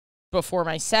her before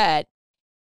my set,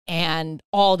 and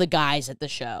all the guys at the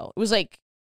show. It was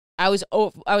I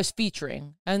was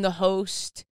featuring, and the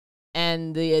host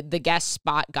and the guest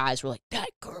spot guys were that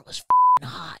girl was f***ing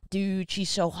hot, dude. She's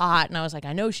so hot. And I was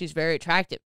I know she's very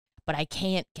attractive, but I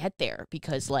can't get there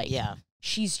because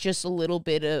she's just a little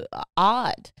bit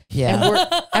odd.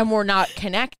 Yeah. And we're not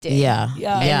connected. Yeah.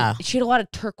 Yeah. And she had a lot of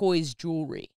turquoise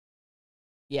jewelry.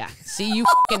 Yeah. See, you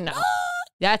fucking know.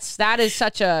 That is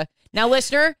such a, now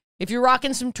listener, if you're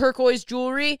rocking some turquoise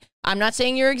jewelry, I'm not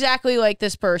saying you're exactly like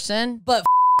this person. But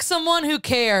someone who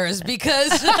cares because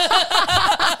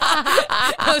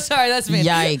oh, sorry, that's me.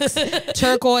 Yikes.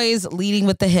 Turquoise leading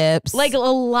with the hips. A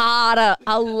lot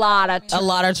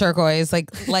of turquoise,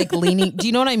 leaning. Do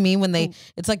you know what I mean? When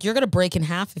it's you're gonna break in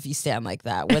half if you stand like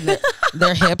that. When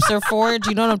their hips are forward.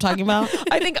 Do you know what I'm talking about?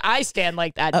 I think I stand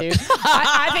like that, dude.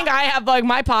 I think I have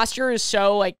my posture is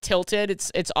so tilted.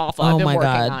 It's awful. I've been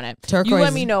working on it. Turquoise. You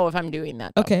let me know if I'm doing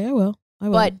that. Though. Okay, I will.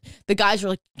 But the guys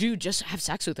were dude, just have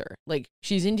sex with her.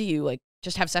 She's into you.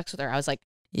 Just have sex with her. I was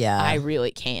yeah, I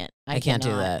really can't. I can't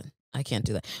do that. I can't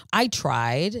do that. I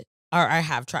tried, or I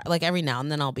have tried. Every now and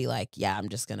then I'll be yeah, I'm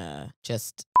just gonna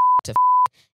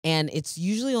and it's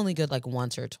usually only good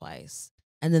once or twice,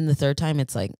 and then the third time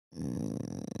it's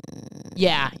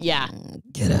yeah,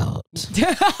 get out.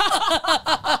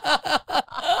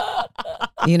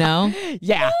 You know?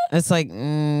 Yeah. It's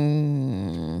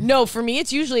No, for me,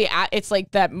 it's usually it's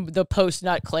that the post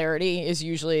nut clarity is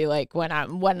usually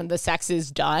when the sex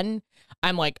is done.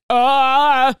 I'm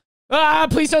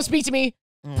please don't speak to me.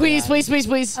 Please, please, please,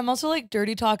 please. I'm also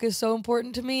dirty talk is so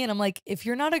important to me. And I'm if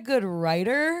you're not a good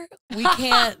writer, we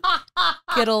can't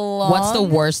get along. What's the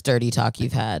worst dirty talk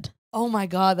you've had? Oh my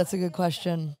God, that's a good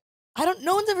question.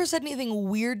 No one's ever said anything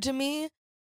weird to me.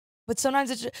 But sometimes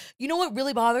it's just, you know what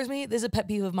really bothers me? This is a pet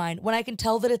peeve of mine. When I can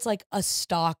tell that it's a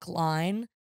stock line.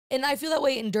 And I feel that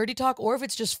way in dirty talk, or if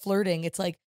it's just flirting, it's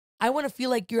I want to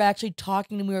feel you're actually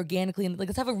talking to me organically and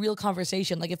let's have a real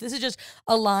conversation. If this is just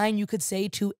a line you could say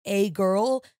to a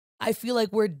girl, I feel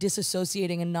we're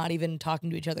disassociating and not even talking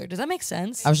to each other. Does that make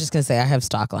sense? I was just going to say I have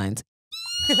stock lines.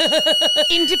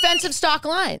 In defense of stock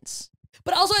lines.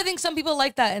 But also, I think some people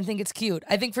like that and think it's cute.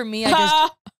 I think for me, I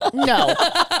just No.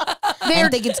 I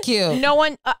think it's cute. No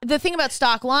one. The thing about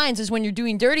stock lines is when you're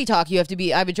doing dirty talk, you have to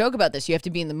be. I have a joke about this. You have to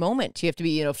be in the moment. You have to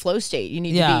be, flow state. You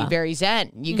need to be very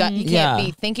zen. You can't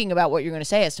be thinking about what you're going to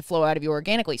say. It has to flow out of you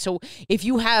organically. So if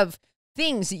you have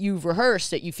things that you've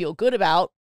rehearsed that you feel good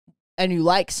about and you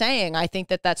like saying, I think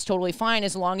that that's totally fine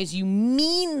as long as you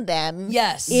mean them.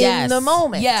 In the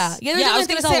moment. Yeah. I was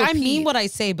going to say I mean what I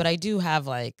say, but I do have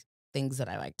like things that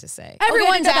I like to say.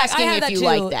 Everyone's asking if you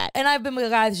like that. And I've been with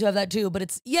guys who have that too, but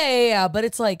it's but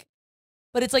it's like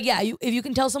if you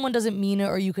can tell someone doesn't mean it,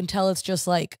 or you can tell it's just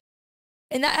like,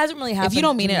 and that hasn't really happened. If you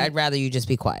don't mean it, I'd rather you just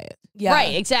be quiet. Yeah.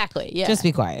 Right, exactly. Yeah. Just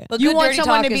be quiet. But you want dirty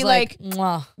someone talk to be is like,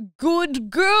 mwah. good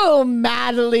girl,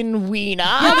 Madeline Wiener.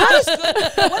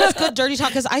 Yeah, what is good dirty talk?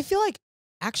 Because I feel like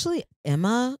actually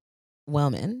Emma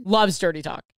Wellman Loves dirty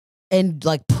talk. and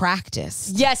like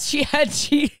practice. Yes, she.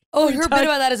 Oh, her bit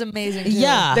about that is amazing. Too.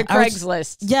 Yeah. The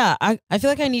Craigslist. I feel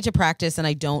like I need to practice and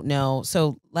I don't know.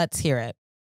 So let's hear it.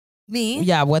 Me?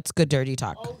 Yeah, what's good dirty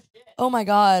talk? Oh my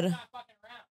God.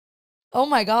 Oh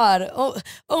my God.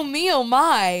 Oh me, oh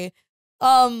my.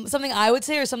 Something I would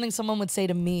say or something someone would say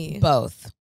to me?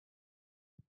 Both.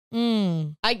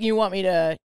 You want me,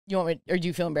 or do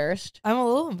you feel embarrassed? I'm a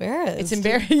little embarrassed. It's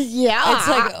embarrassing. Yeah. It's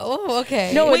like, oh,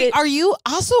 okay. No, Wait, are you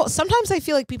also, sometimes I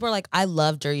feel like people are like, I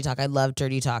love dirty talk. I love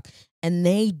dirty talk. And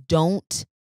they don't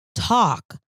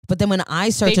talk. But then when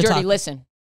I start to talk. Listen.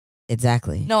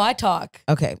 Exactly. No, I talk.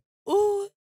 Okay. Ooh,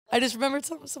 I just remembered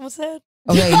something someone said.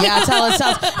 Okay, yeah, tell us.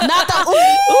 Not the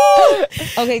ooh.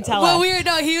 Okay, tell us. Well,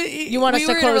 you want us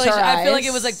to close our eyes? I feel like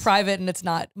it was like private and it's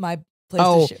not my place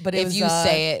to share. But if you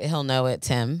say it, he'll know it,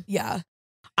 Tim. Yeah.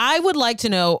 I would like to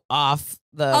know off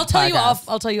the I'll tell you podcast.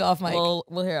 I'll tell you off mic. We'll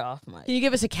hear off mic. Can you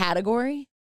give us a category?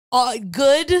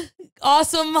 Good,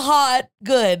 awesome, hot,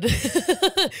 good.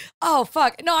 Oh,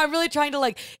 fuck. No, I'm really trying to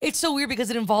like, it's so weird because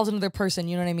it involves another person,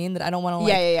 you know what I mean? That I don't want to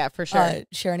like, yeah, for sure.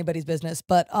 Share anybody's business.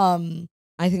 But I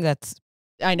think that's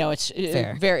I know it's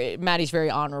fair. Maddie's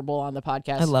very honorable on the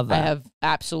podcast. I love that. I have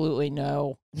absolutely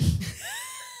no.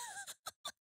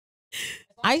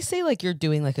 I say like you're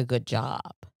doing like a good job.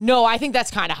 No, I think that's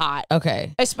kind of hot.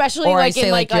 Okay. Especially Or I like say,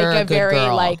 in like, like you're a a good very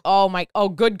girl. like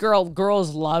good girl.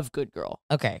 Girls love good girl.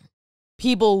 Okay.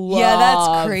 People love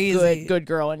that's crazy. good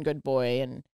girl and good boy.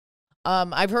 And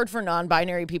I've heard for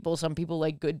non-binary people, some people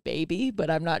like good baby,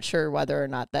 but I'm not sure whether or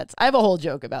not that's. I have a whole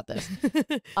joke about this.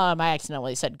 I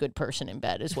accidentally said good person in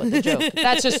bed is what the joke.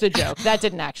 That's just a joke. That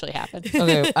didn't actually happen.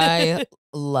 Okay. I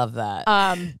love that.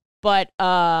 But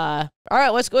all right,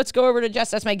 let's go over to Jess.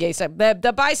 That's my gay side.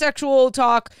 The bisexual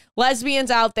talk,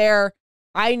 lesbians out there.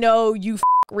 I know you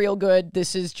real good.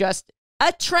 This is just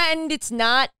a trend. It's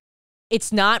not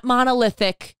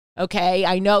monolithic. Okay,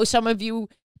 I know some of you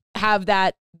have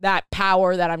that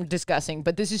power that I'm discussing,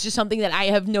 but this is just something that I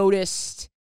have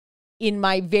noticed in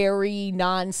my very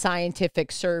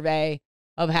non-scientific survey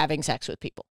of having sex with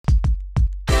people.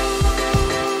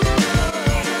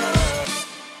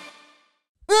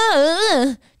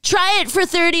 Try it for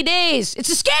 30 days. It's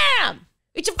a scam.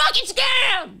 It's a fucking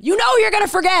scam. You know you're going to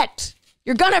forget.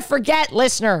 You're going to forget,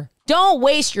 listener. Don't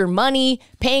waste your money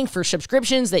paying for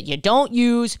subscriptions that you don't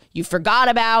use, you forgot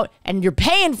about, and you're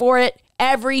paying for it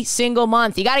every single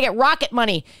month. You got to get Rocket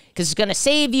Money because it's going to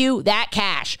save you that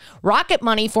cash. Rocket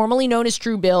Money, formerly known as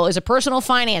Truebill, is a personal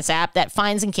finance app that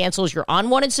finds and cancels your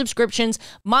unwanted subscriptions,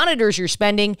 monitors your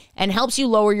spending, and helps you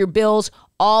lower your bills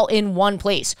all in one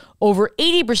place. Over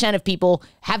 80% of people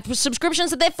have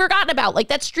subscriptions that they've forgotten about, like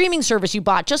that streaming service you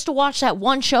bought just to watch that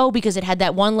one show because it had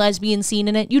that one lesbian scene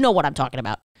in it. You know what I'm talking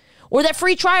about. Or that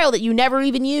free trial that you never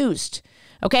even used.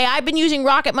 Okay, I've been using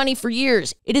Rocket Money for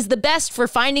years. It is the best for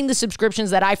finding the subscriptions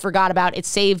that I forgot about. It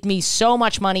saved me so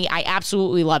much money. I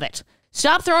absolutely love it.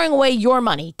 Stop throwing away your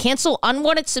money. Cancel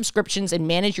unwanted subscriptions and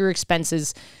manage your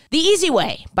expenses the easy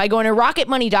way by going to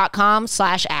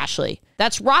rocketmoney.com/Ashley.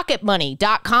 That's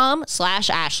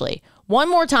rocketmoney.com/Ashley. One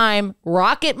more time,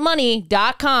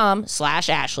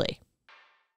 rocketmoney.com/Ashley.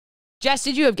 Jess,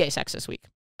 did you have gay sex this week?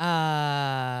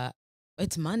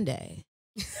 It's Monday.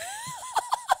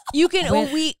 You can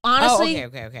a week, honestly. Oh,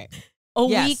 okay. A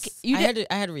yes, week. You did.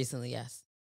 I had recently, yes.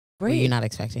 Great. Were you not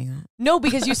expecting that? No,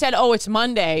 because you said, "Oh, it's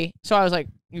Monday," so I was like,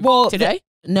 "Today?"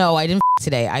 No, I didn't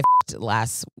today. I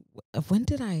last. When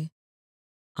did I?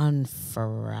 On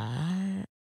Friday,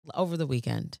 over the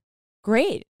weekend.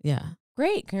 Great. Yeah.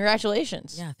 Great.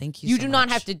 Congratulations. Yeah. Thank you. You so do much.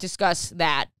 not have to discuss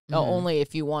that only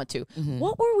if you want to.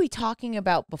 What were we talking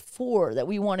about before that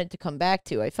we wanted to come back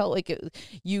to? I felt like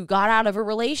you got out of a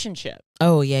relationship.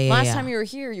 Oh, yeah. Last time you were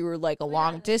here, you were like a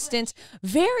long distance,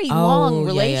 very long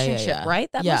relationship, right?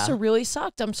 That must have really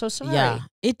sucked. I'm so sorry. Yeah,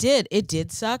 it did. It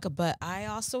did suck. But I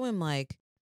also am like,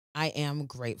 I am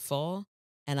grateful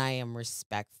and I am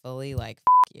respectfully like,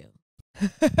 F you.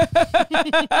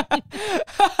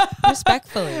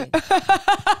 Respectfully.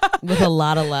 With a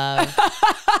lot of love.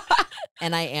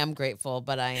 And I am grateful,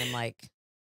 but I am like,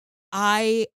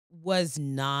 I was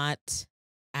not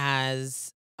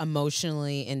as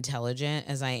emotionally intelligent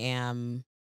as I am.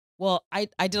 Well, I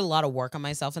did a lot of work on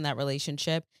myself in that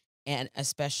relationship. And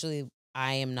especially,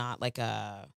 I am not like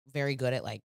very good at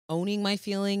like owning my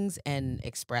feelings and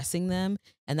expressing them.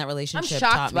 And that relationship I'm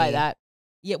shocked taught by me, that.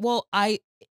 Yeah, well, it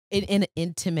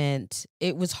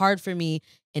was hard for me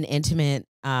in intimate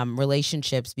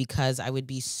relationships because I would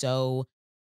be so,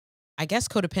 I guess,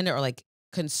 codependent or like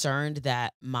concerned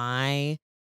that my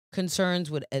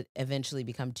concerns would eventually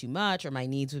become too much or my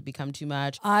needs would become too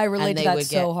much. I relate to that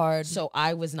so hard. So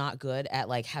I was not good at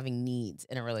like having needs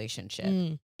in a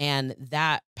relationship. And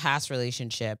that past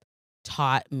relationship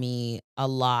taught me a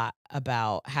lot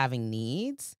about having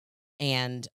needs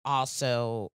and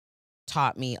also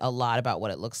taught me a lot about what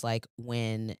it looks like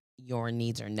when your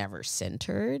needs are never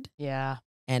centered. Yeah.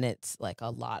 And it's like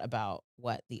a lot about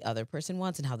what the other person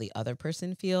wants and how the other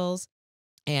person feels.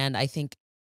 And I think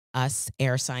us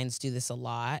air signs do this a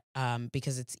lot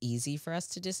because it's easy for us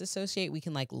to disassociate. We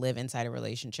can like live inside a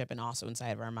relationship and also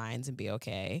inside of our minds and be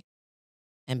okay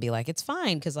and be like, it's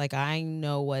fine because like I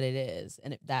know what it is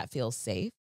and that feels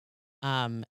safe.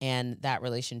 And that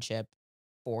relationship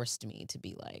forced me to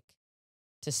be like,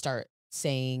 to start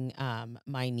saying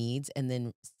my needs and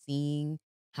then seeing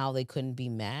how they couldn't be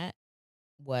met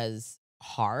was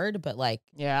hard, but like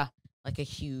a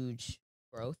huge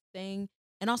growth thing.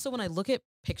 And also when I look at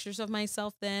pictures of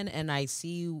myself then and I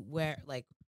see where like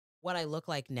what I look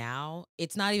like now,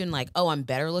 it's not even like, oh, I'm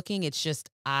better looking. It's just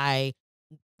I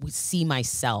see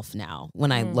myself now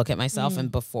when I look at myself.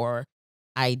 And before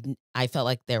I felt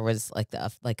like there was like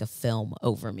a film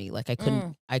over me. Like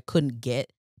I couldn't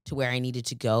get to where I needed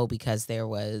to go because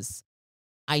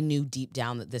I knew deep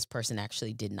down that this person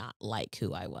actually did not like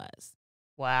who I was.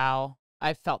 Wow.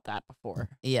 I felt that before.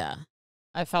 Yeah.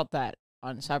 I felt that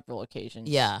on several occasions.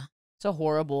 Yeah. It's a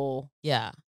horrible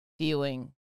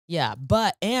feeling. Yeah.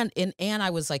 But, and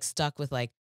I was like stuck with like,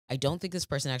 I don't think this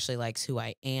person actually likes who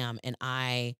I am. And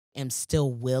I am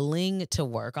still willing to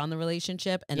work on the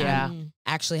relationship. And I'm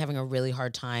actually having a really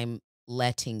hard time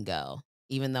letting go,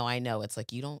 even though I know it's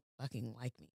like, you don't fucking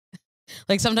like me.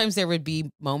 Like sometimes there would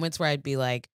be moments where I'd be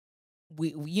like,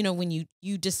 when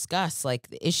you discuss like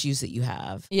the issues that you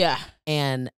have. Yeah.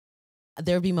 And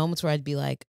there would be moments where I'd be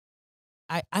like,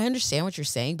 I understand what you're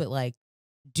saying, but like,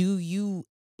 do you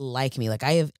like me? Like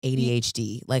I have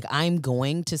ADHD. Like I'm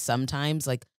going to sometimes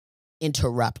like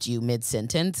interrupt you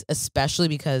mid-sentence, especially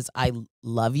because I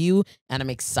love you and I'm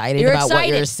excited about what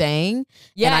you're saying.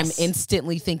 Yes. And I'm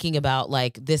instantly thinking about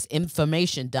like this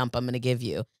information dump I'm going to give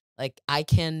you. Like I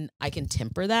can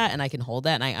temper that and I can hold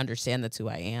that and I understand that's who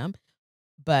I am,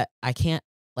 but I can't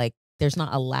like, there's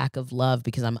not a lack of love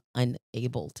because I'm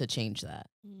unable to change that.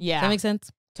 Yeah. Does that make sense?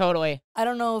 Totally. I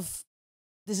don't know if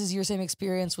this is your same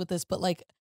experience with this, but like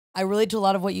I relate to a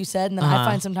lot of what you said. And then I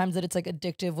find sometimes that it's like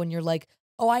addictive when you're like,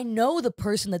 oh, I know the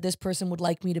person that this person would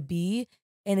like me to be.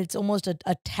 And it's almost a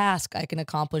task I can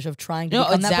accomplish of trying to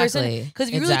become that person. Because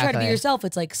if you really try to be yourself,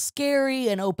 it's like scary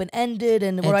and open-ended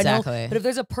and what I know. But if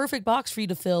there's a perfect box for you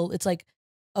to fill, it's like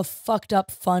a fucked up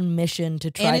fun mission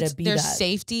to try to be there's that.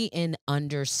 Safety in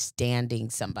understanding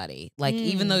somebody. Like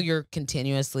even though you're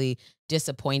continuously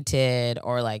disappointed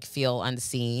or like feel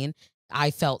unseen,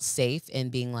 I felt safe in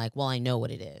being like, well, I know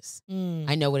what it is.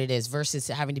 I know what it is versus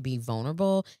having to be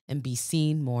vulnerable and be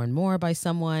seen more and more by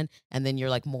someone. And then you're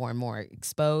like more and more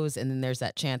exposed. And then there's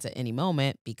that chance at any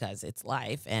moment because it's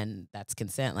life and that's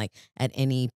consent. Like at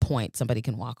any point, somebody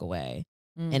can walk away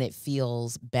and it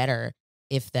feels better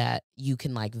if that you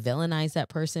can like villainize that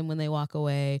person when they walk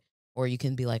away, or you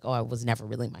can be like, oh, I was never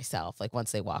really myself. Like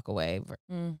once they walk away.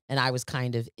 And I was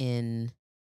kind of in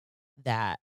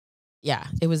that. Yeah,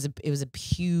 it was a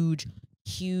huge,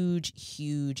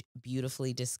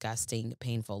 beautifully disgusting,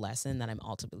 painful lesson that I'm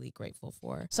ultimately grateful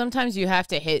for. Sometimes you have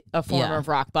to hit a form of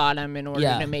rock bottom in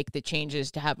order to make the changes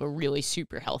to have a really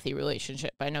super healthy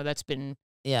relationship. I know that's been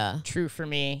true for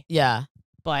me. Yeah.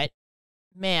 But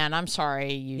man, I'm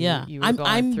sorry you were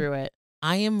going through it.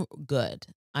 I am good.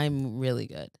 I'm really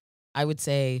good. I would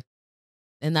say,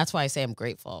 and that's why I say I'm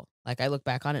grateful. Like I look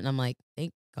back on it and I'm like,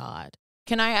 thank God.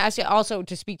 Can I ask you also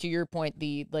to speak to your point,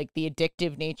 the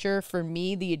addictive nature? For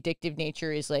me, the addictive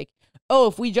nature is like, oh,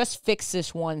 if we just fix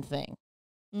this one thing.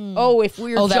 Oh, if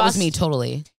we're that was me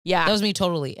totally. Yeah. That was me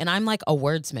totally. And I'm like a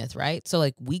wordsmith, right? So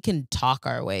like we can talk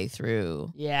our way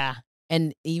through. Yeah.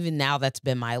 And even now that's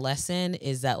been my lesson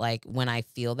is that like when I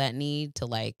feel that need to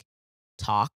like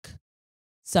talk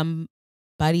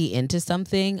somebody into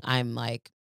something, I'm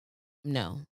like,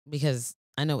 no, because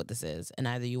I know what this is. And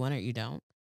either you want it or you don't.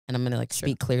 And I'm going to like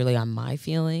speak clearly on my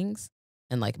feelings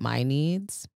and like my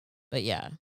needs. But yeah.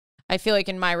 I feel like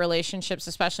in my relationships,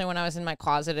 especially when I was in my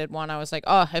closeted one, I was like,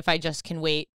 oh, if I just can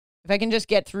wait, if I can just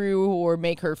get through or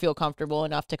make her feel comfortable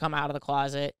enough to come out of the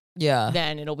closet,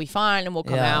 then it'll be fine and we'll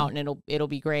come out and it'll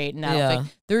be great. And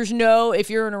there's no, if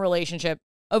you're in a relationship,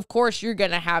 of course you're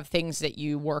going to have things that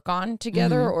you work on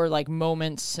together or like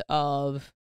moments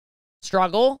of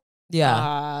struggle.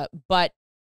 Yeah. But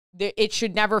it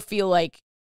should never feel like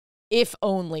if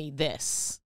only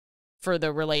this for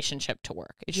the relationship to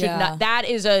work. It should not, that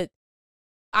is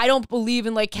I don't believe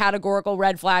in like categorical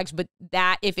red flags, but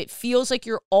that if it feels like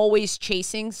you're always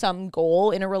chasing some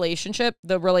goal in a relationship,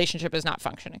 the relationship is not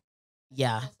functioning.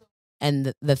 Yeah.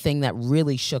 And the thing that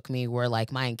really shook me were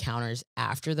like my encounters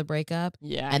after the breakup.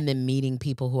 Yeah. And then meeting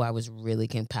people who I was really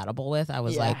compatible with. I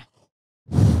was like,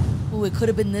 ooh, it could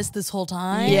have been this whole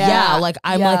time. Yeah. Like,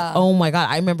 I'm like, oh my God.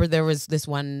 I remember there was this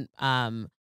one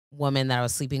woman that I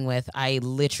was sleeping with. I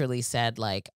literally said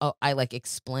like, oh, I like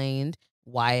explained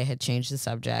why I had changed the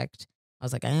subject. I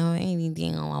was like, I don't know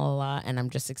anything, blah, blah, blah, and I'm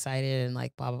just excited and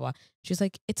like blah, blah, blah. She was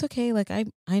like, it's okay. Like, I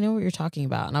know what you're talking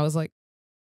about. And I was like,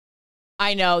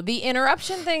 I know. The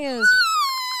interruption thing is,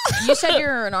 you said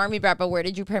you're an Army brat, but where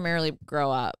did you primarily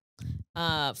grow up?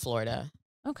 Florida.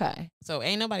 Okay. So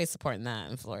ain't nobody supporting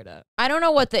that in Florida. I don't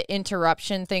know what the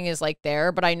interruption thing is like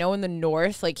there, but I know in the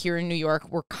North, like here in New York,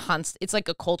 it's like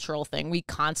a cultural thing. We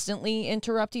constantly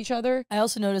interrupt each other. I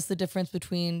also noticed the difference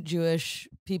between Jewish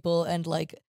people and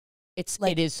like,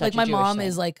 it is such like my a Jewish mom thing.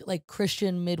 is like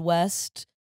Christian Midwest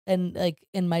and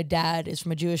my dad is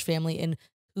from a Jewish family, and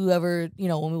whoever,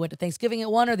 when we went to Thanksgiving at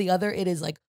one or the other, it is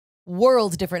like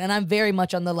worlds different. And I'm very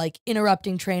much on the like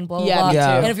interrupting train, blah, blah, blah. Me too.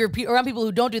 And if you're around people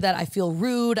who don't do that, I feel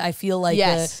rude. I feel like,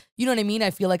 you know what I mean?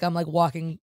 I feel like I'm like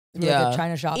walking through like a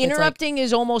China shop. Interrupting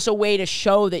is almost a way to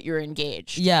show that you're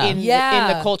engaged in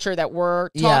the culture that we're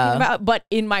talking about. But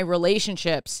in my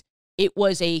relationships, it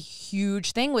was a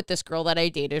huge thing with this girl that I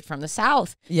dated from the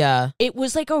South. Yeah. It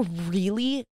was like a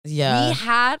really, we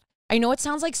had, I know it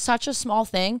sounds like such a small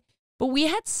thing, but we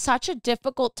had such a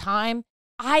difficult time.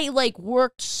 I like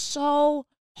worked so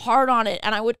hard on it.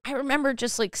 And I remember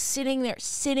just like sitting there,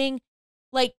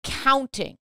 like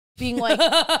counting, being like,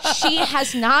 she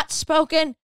has not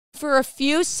spoken for a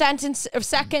few seconds.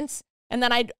 And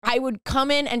then I would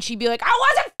come in and she'd be like,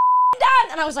 I wasn't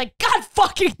done. And I was like, God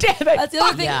fucking damn it. That's the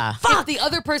other thing. Yeah. If the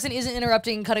other person isn't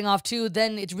interrupting and cutting off too,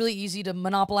 then it's really easy to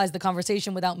monopolize the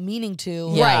conversation without meaning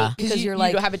to. Yeah. Right. Because you're you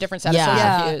like, have a different set of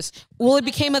social cues. Well, it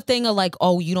became a thing of like,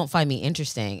 oh, you don't find me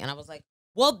interesting. And I was like,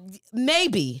 well,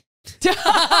 maybe.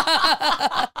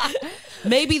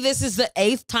 Maybe this is the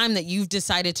 8th time that you've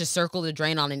decided to circle the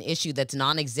drain on an issue that's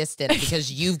non-existent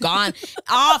because you've gone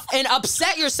off and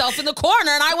upset yourself in the corner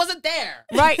and I wasn't there.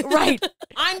 Right.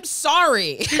 I'm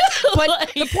sorry.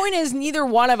 But the point is, neither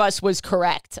one of us was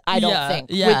correct, I don't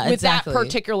think, with that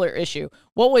particular issue.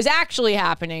 What was actually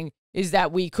happening is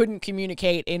that we couldn't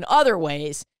communicate in other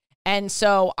ways. And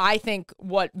so I think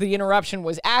what the interruption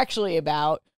was actually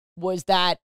about was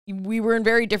that we were in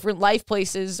very different life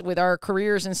places with our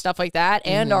careers and stuff like that,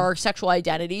 and our sexual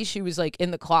identities. She was like in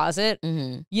the closet.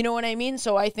 You know what I mean?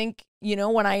 So I think,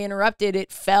 when I interrupted,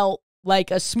 it felt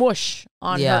like a smush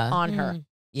on her.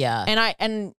 Yeah.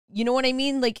 And you know what I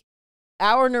mean? Like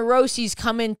our neuroses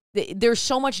come in, there's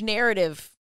so much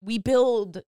narrative. We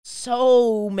build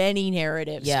so many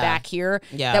narratives back here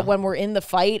that when we're in the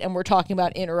fight and we're talking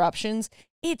about interruptions,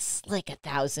 it's like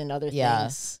 1,000 other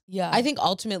things. Yeah. I think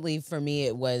ultimately for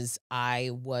me, I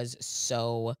was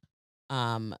so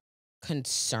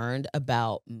concerned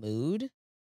about mood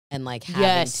and like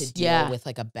having to deal with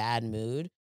like a bad mood.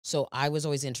 So I was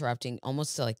always interrupting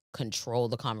almost to like control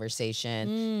the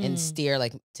conversation and steer,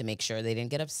 like to make sure they didn't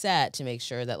get upset, to make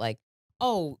sure that like,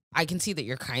 oh, I can see that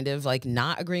you're kind of like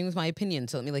not agreeing with my opinion.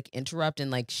 So let me like interrupt and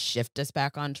like shift us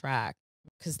back on track.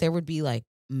 Because there would be like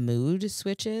mood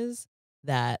switches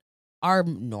that are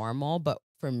normal, but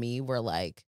for me were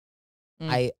like,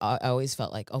 I always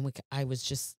felt like, oh my God, I was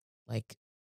just like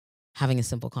having a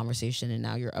simple conversation and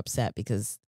now you're upset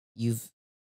because you've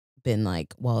been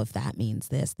like, well, if that means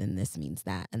this, then this means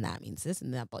that, and that means this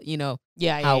and that. But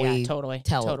how we totally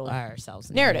tell ourselves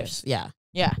narratives. Yeah.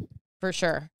 For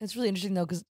sure. It's really interesting though,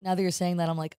 because now that you're saying that,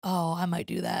 I'm like, oh, I might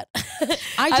do that.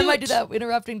 I might do that,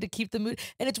 interrupting to keep the mood.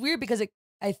 And it's weird because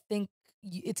I think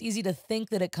it's easy to think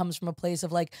that it comes from a place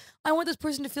of like, I want this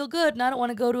person to feel good and I don't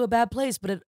want to go to a bad place.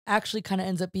 But it actually kind of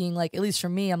ends up being like, at least for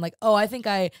me, I'm like, oh, I think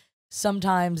I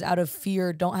sometimes out of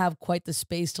fear don't have quite the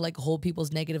space to like hold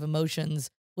people's negative emotions,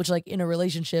 which like in a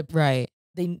relationship, Right.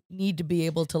 they need to be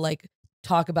able to like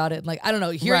talk about it. And like, I don't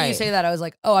know, hearing you say that, I was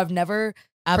like, oh, I've never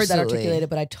heard that articulated,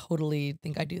 but I totally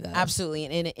think I do that. Absolutely.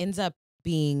 And it ends up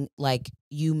being like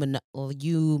you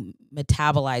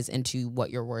metabolize into what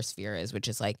your worst fear is, which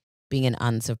is like being an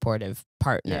unsupportive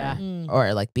partner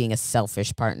or like being a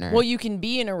selfish partner. Well, you can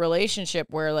be in a relationship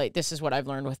where like, this is what I've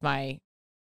learned with my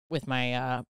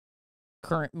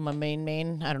current, my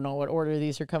main, I don't know what order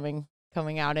these are coming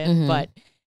out in, but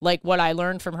like what I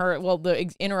learned from her, well,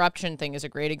 the interruption thing is a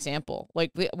great example.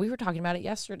 Like we were talking about it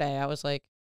yesterday. I was like,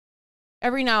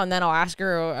 every now and then I'll ask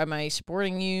her, am I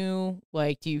supporting you?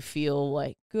 Like, do you feel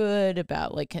like good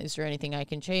about like, is there anything I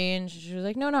can change? She was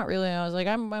like, no, not really. I was like,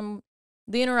 I'm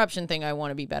the interruption thing I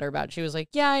want to be better about. She was like,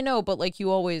 yeah, I know, but like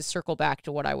you always circle back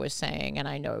to what I was saying and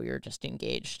I know you're just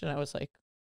engaged. And I was like,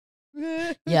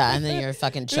 yeah, and then you're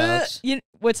fucking choked.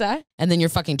 What's that? And then you're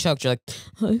fucking choked. You're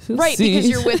like, right,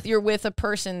 because you're with a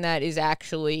person that is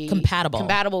actually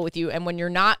compatible with you. And when you're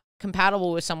not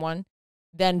compatible with someone,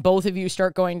 then both of you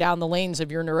start going down the lanes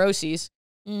of your neuroses.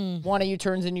 One of you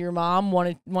turns into your mom.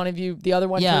 One of you, the other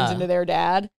one turns into their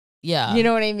dad. Yeah. You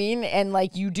know what I mean? And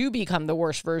like you do become the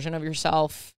worst version of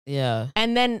yourself. Yeah.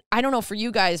 And then I don't know for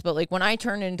you guys, but like when I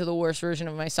turn into the worst version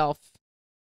of myself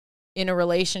in a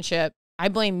relationship, I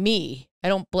blame me. I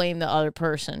don't blame the other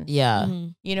person. Yeah.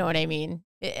 You know what I mean?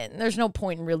 And there's no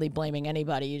point in really blaming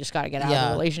anybody. You just got to get out of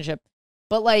the relationship.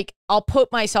 But like, I'll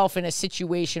put myself in a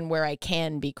situation where I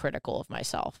can be critical of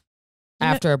myself.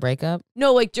 After a breakup?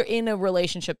 No, like in a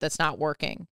relationship that's not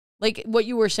working. Like what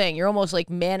you were saying, you're almost like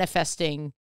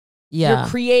manifesting. Yeah. You're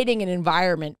creating an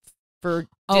environment for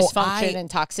dysfunction and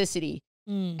toxicity.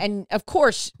 And of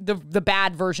course, the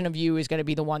bad version of you is going to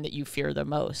be the one that you fear the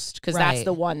most because that's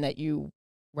the one that you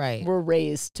were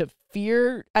raised to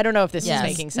fear. I don't know if this is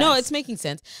making sense. No, it's making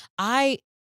sense. I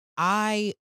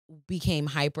became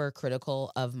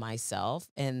hypercritical of myself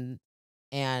and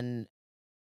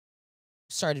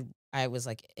started. I was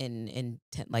like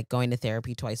like going to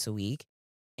therapy twice a week,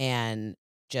 and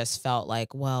just felt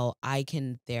like, well, I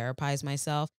can therapize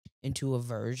myself into a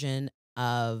version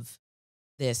of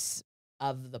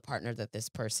the partner that this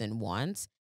person wants.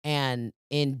 And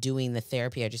in doing the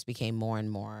therapy, I just became more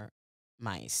and more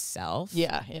myself.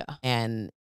 Yeah, yeah. And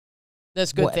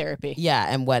that's good therapy. Yeah,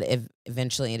 and what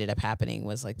eventually ended up happening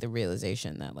was like the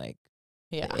realization that like,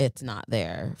 it's not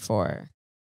there for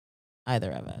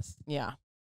either of us. Yeah.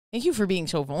 Thank you for being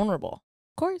so vulnerable.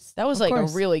 Of course. That was like a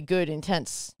really good,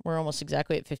 intense. We're almost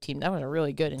exactly at 15. That was a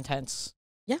really good, intense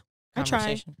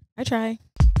conversation. I try.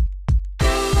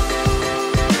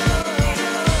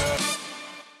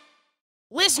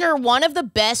 Listener, one of the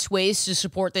best ways to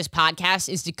support this podcast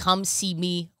is to come see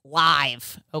me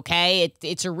live, okay?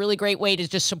 It's a really great way to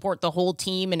just support the whole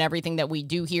team and everything that we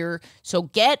do here. So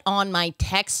get on my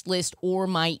text list or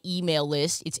my email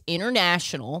list. It's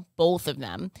international, both of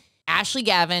them.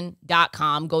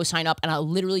 AshleyGavin.com. Go sign up, and I'll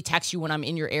literally text you when I'm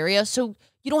in your area. So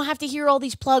you don't have to hear all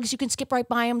these plugs. You can skip right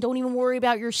by them. Don't even worry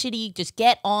about your city. Just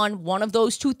get on one of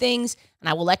those two things, and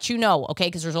I will let you know, okay?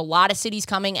 Because there's a lot of cities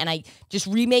coming, and I just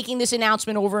remaking this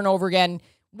announcement over and over again.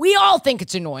 We all think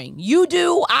it's annoying. You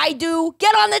do. I do.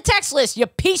 Get on the text list, you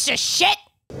piece of shit.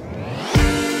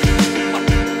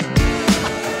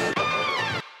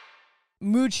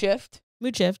 Mood shift.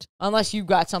 Mood shift. Unless you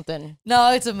got something.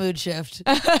 No, it's a mood shift.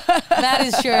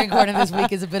 Maddie's sharing corner this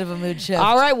week is a bit of a mood shift.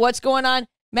 All right, what's going on?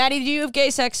 Maddie, do you have gay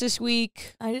sex this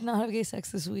week? I did not have gay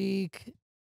sex this week.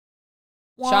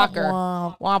 Shocker.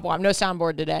 Womp womp. No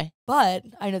soundboard today. But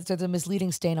I know there's a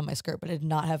misleading stain on my skirt, but I did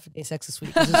not have gay sex this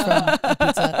week. This is from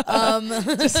pizza.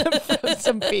 Just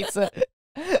some pizza.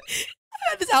 I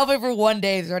had this outfit for one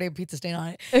day. There's already a pizza stain on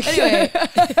it. Anyway.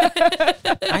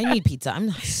 I need pizza.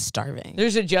 I'm starving.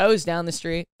 There's a Joe's down the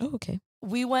street. Oh, okay.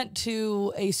 We went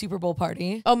to a Super Bowl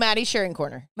party. Oh, Maddie's sharing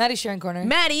corner. Maddie's sharing corner.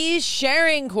 Maddie's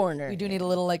sharing corner. We do need a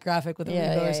little like graphic with a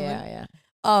rainbow or something.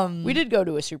 Yeah. We did go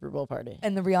to a Super Bowl party.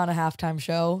 And the Rihanna halftime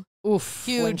show. Oof.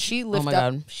 Huge. When she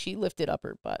lifted up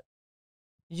her butt.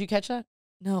 Did you catch that?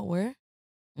 No, where?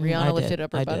 Rihanna lifted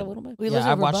up her butt a little bit.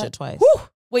 I watched it twice. Woo!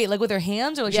 Wait, like with her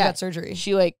hands or like she got surgery?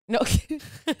 She like, no,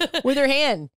 with her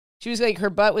hand. She was like, her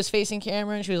butt was facing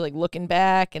camera and she was like looking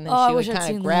back and then she like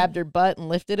kind of grabbed her butt and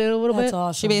lifted it a little bit. That's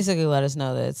awesome. She basically let us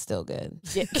know that it's still good.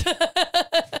 Yeah.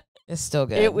 It's still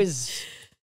good. It was,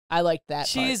 I liked that.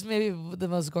 She's maybe the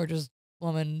most gorgeous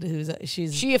woman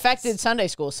she affected Sunday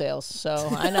school sales, so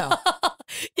I know.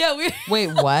 Yeah, Wait,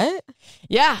 what?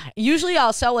 Yeah, usually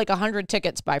I'll sell like 100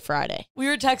 tickets by Friday. we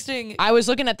were texting. I was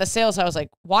looking at the sales. I was like,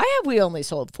 why have we only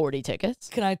sold 40 tickets?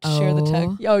 Can I share the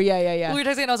text? Oh, yeah. We were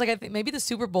texting and I was like, I think maybe the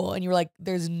Super Bowl. And you were like,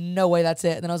 there's no way that's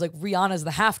it. And then I was like, Rihanna's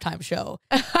the halftime show.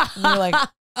 And we were like,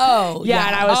 oh, Yeah,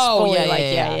 and I was fully like,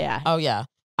 yeah. Oh, yeah.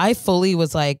 I fully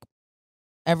was like,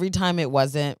 every time it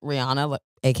wasn't Rihanna, like,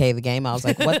 aka the game, I was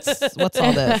like, what's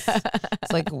all this?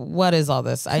 It's like, what is all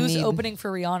this? Who's opening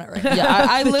for Rihanna right now? Yeah,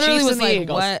 I The literally Chiefs was and the like,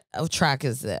 Eagles. what track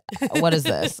is it? What is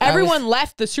this? Everyone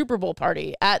left the Super Bowl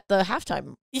party at the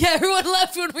halftime. Yeah, everyone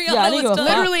left when Rihanna I didn't was give a done.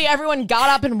 fuck. Literally, everyone got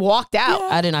up and walked out.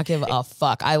 I did not give a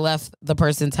fuck. I left the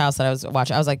person's house that I was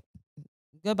watching. I was like,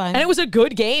 goodbye. And it was a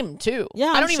good game, too. Yeah,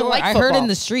 I don't even like I football. heard in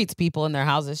the streets people in their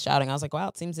houses shouting. I was like, wow,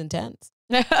 it seems intense.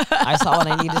 I saw what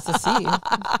I needed to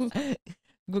see.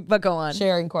 But go on.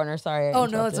 Sharing corner. Sorry. I Oh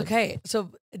no, it's interrupted. okay.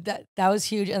 So that was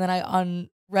huge. And then on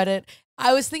Reddit,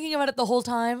 I was thinking about it the whole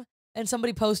time, and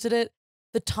somebody posted it.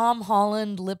 The Tom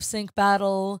Holland lip sync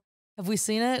battle. Have we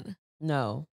seen it?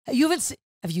 No. You haven't seen?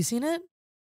 Have you seen it,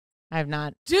 I have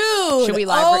not. dude? Should we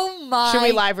live? Oh my! Should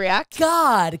we live react?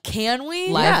 God, can we?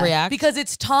 Live Yeah, react. Because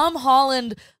it's Tom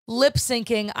Holland lip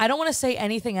syncing. I don't want to say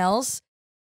anything else.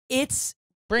 It's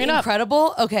Bring it up.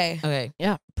 incredible. Okay. Okay.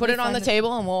 Yeah. Put Let it me on the find it.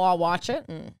 table and we'll all watch it.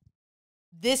 And...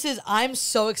 I'm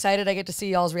so excited I get to see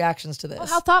y'all's reactions to this. Well,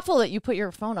 how thoughtful that you put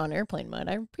your phone on airplane mode.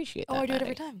 I appreciate that. I do it Maddie.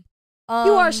 every time.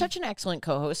 You are such an excellent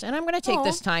co-host, and I'm going to take Aw.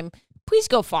 this time. Please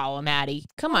go follow Maddie.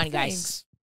 Come on, guys. Thanks.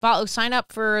 Follow. Sign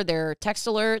up for their text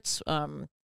alerts.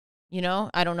 You know,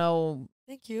 I don't know.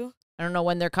 Thank you. I don't know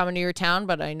when they're coming to your town,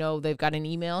 but I know they've got an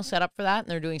email set up for that, and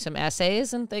they're doing some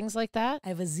essays and things like that. I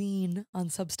have a zine on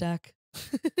Substack.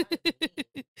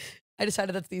 I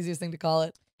decided that's the easiest thing to call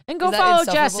it. And go Is that follow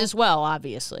Jess insufferable? as well,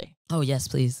 obviously. Oh, yes,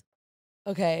 please.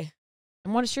 Okay.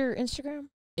 And what is your Instagram?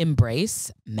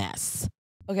 Embrace mess.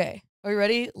 Okay. Are you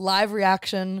ready? Live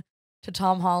reaction to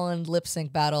Tom Holland lip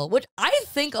sync battle, which I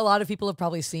think a lot of people have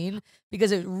probably seen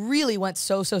because it really went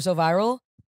so viral.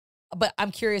 But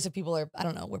I'm curious if people are, I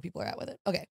don't know where people are at with it.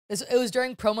 Okay. It was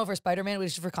during promo for Spider-Man,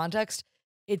 which for context,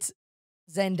 it's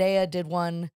Zendaya did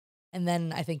one, and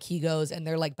then I think he goes, and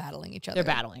they're like battling each other.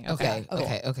 They're battling. Okay. Okay.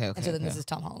 Okay. Okay. And so then okay. this is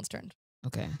Tom Holland's turn.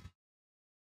 Okay.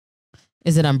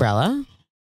 Is it Umbrella?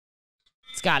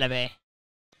 It's got to be.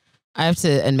 I have to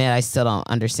admit, I still don't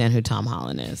understand who Tom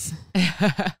Holland is.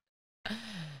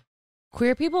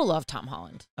 Queer people love Tom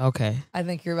Holland. Okay. I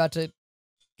think you're about to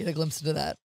get a glimpse into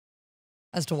that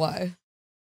as to why.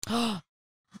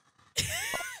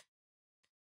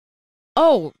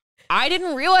 Oh, I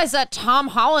didn't realize that Tom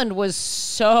Holland was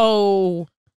so...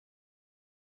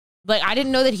 Like, I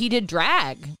didn't know that he did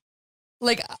drag.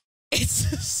 Like,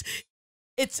 it's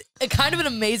a kind of an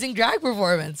amazing drag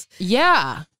performance.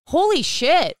 Yeah. Holy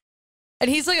shit. And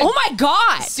he's like Oh my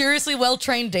God. seriously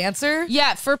well-trained dancer.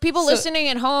 Yeah, for people So- listening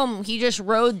at home, he just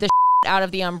rode the out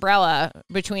of the umbrella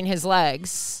between his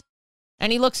legs.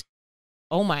 And he looks...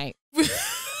 Oh my...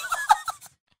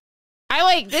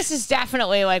 this is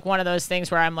definitely like one of those things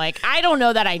where I'm like, I don't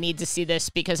know that I need to see this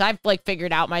because I've like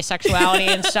figured out my sexuality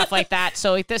and stuff like that.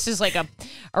 So like, this is like a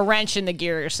wrench in the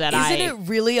gears that Isn't it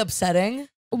really upsetting?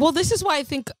 Well, this is why I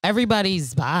think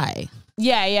everybody's bi.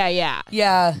 Yeah.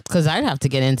 Yeah. Because I'd have to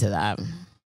get into that.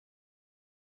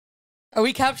 Are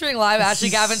we capturing live Ashley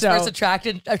is Gavin's so- first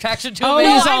attraction to Oh, a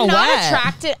man? he's I'm all not wet.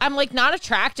 attracted. I'm like not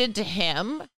attracted to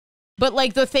him. But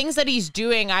like the things that he's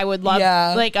doing, I would love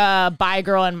Yeah. like a bi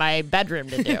girl in my bedroom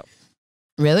to do.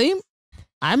 Really?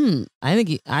 I'm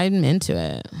into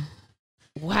it.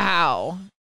 Wow.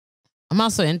 I'm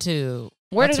also into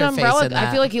Where what's did her face Umbrella? in I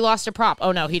that? feel like he lost a prop.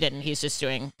 Oh no, he didn't. He's just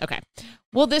doing okay.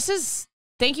 Well,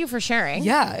 thank you for sharing.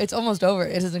 Yeah, it's almost over.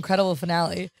 It is an incredible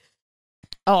finale.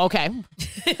 Oh, okay.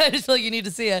 I just feel like you need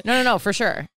to see it. No, for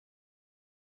sure.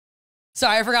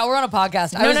 Sorry, I forgot we're on a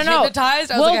podcast. I No, was no.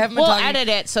 hypnotized. I was like, I haven't been we'll talking. edit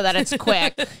it so that it's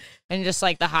quick and just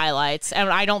like the highlights. And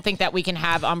I don't think that we can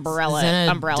have umbrella in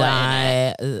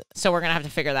it. So we're gonna have to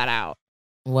figure that out.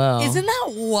 Whoa. Isn't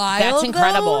that wild? That's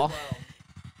incredible. though?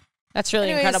 That's really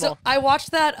Anyway, incredible. so I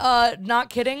watched that, not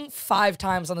kidding, 5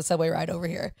 times on the subway ride over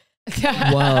here.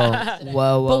 Whoa.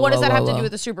 But what does that have to do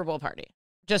with the Super Bowl party?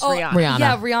 Just Rihanna. Rihanna.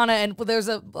 Yeah, Rihanna. And there's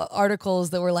articles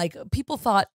that were like, people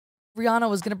thought Rihanna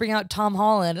was going to bring out Tom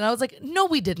Holland. And I was like, no,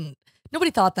 we didn't.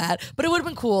 Nobody thought that. But it would have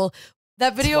been cool.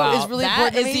 That video is really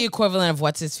important to That is me. the equivalent of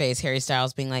what's his face, Harry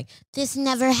Styles, being like, "This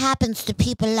never happens to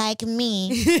people like me."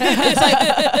 It's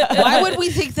like, why would we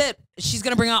think that she's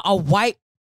gonna bring out a white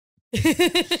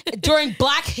during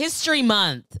Black History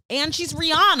Month, and she's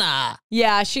Rihanna.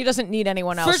 Yeah, she doesn't need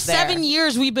anyone else. For 7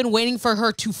 years, we've been waiting for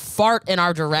her to fart in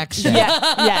our direction.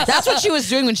 Yes. That's what she was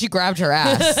doing when she grabbed her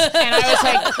ass. And I was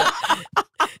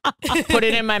like, put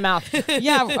it in my mouth.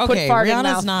 Yeah, okay. Put fart in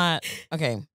Rihanna's mouth. not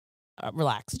okay.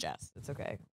 Relax, Jess. It's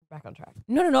okay. Back on track.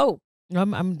 No.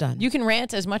 I'm done. You can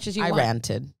rant as much as you want. I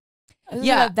ranted.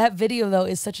 Yeah. That video though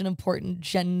is such an important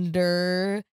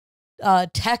gender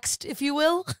text, if you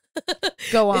will.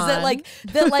 Go on. Is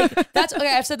that that's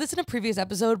okay. I've said this in a previous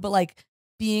episode, but like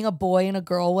being a boy in a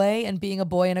girl way and being a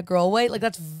boy in a girl way, like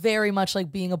that's very much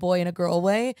like being a boy in a girl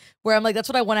way. Where I'm like, that's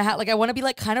what I want to have. Like I want to be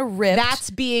like kind of ripped.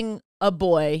 That's being a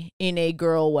boy in a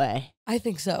girl way. I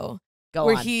think so. Go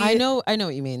where on. I know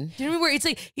what you mean. Do you know where it's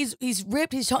like he's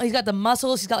ripped, he's got the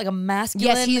muscles, he's got like a masculine.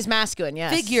 Yes, he's masculine.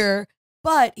 Yes, figure.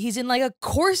 But he's in like a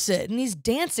corset and he's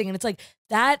dancing, and it's like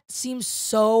that seems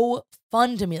so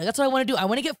fun to me. Like that's what I want to do. I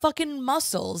want to get fucking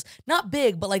muscles, not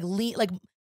big, but like lean, like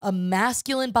a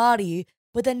masculine body,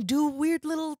 but then do weird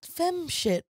little femme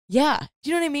shit. Yeah, do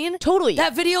you know what I mean? Totally.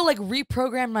 That video like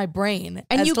reprogrammed my brain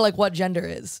and as to like what gender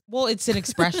is. Well, it's an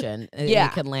expression. Yeah,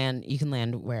 you can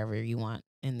land wherever you want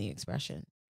in the expression.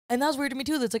 And that was weird to me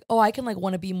too. That's like, oh, I can like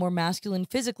want to be more masculine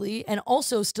physically and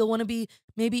also still want to be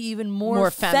maybe even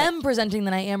more femme presenting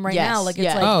than I am right now. Like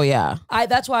it's like, oh yeah.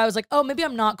 That's why I was like, oh, maybe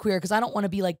I'm not queer because I don't want to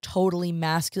be like totally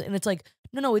masculine. And it's like,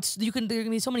 no, it's there can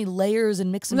be so many layers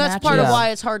and mix and match. That's part of why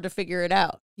it's hard to figure it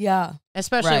out. Yeah.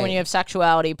 Especially when you have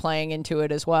sexuality playing into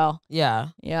it as well.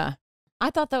 Yeah. Yeah. I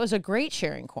thought that was a great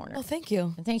sharing corner. Oh, thank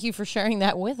you. And thank you for sharing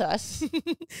that with us.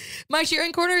 My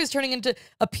sharing corner is turning into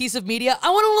a piece of media.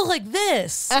 I want to look like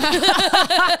this.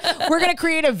 We're going to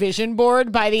create a vision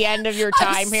board by the end of your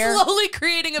time here. Slowly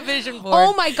creating a vision board.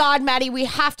 Oh my God, Maddie, we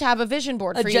have to have a vision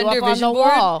board for you up on the board?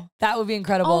 wall. That would be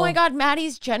incredible. Oh my God,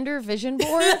 Maddie's gender vision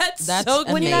board. That's so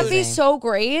Wouldn't that be so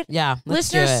great? Yeah.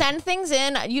 Listeners, send things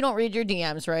in. You don't read your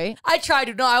DMs, right? I try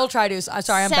to. No, I will try to. I'm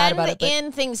sorry, I'm bad about it. Send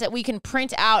in things that we can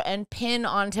print out and pin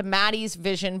onto Maddie's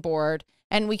vision board,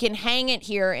 and we can hang it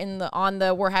here on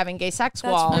the We're Having Gay Sex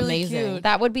wall. That's really cute.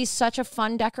 That would be such a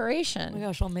fun decoration. Oh my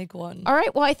gosh, I'll make one. All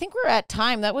right, well, I think we're at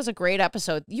time. That was a great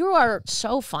episode. You are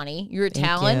so funny. You're a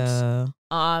talent.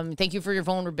 Thank you for your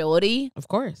vulnerability. Of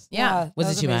course. Yeah.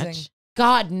 Was it too much?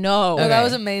 God, no. Okay. That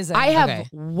was amazing. I have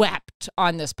wept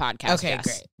on this podcast. Okay,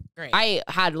 yes. great. I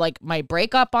had like my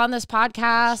breakup on this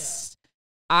podcast.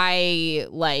 I've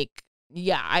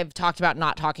talked about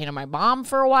not talking to my mom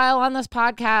for a while on this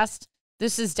podcast.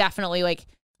 This is definitely like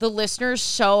the listeners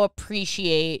so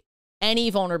appreciate any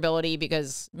vulnerability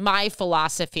because my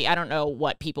philosophy, I don't know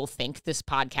what people think this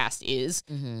podcast is,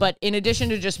 but in addition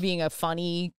to just being a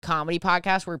funny comedy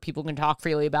podcast where people can talk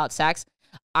freely about sex,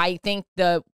 I think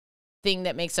the thing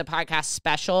that makes a podcast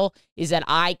special is that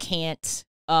I can't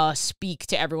speak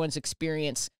to everyone's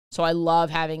experience. So I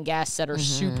love having guests that are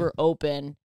super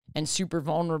open and super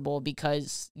vulnerable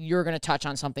because you're going to touch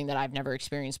on something that I've never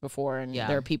experienced before. And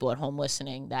there are people at home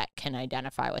listening that can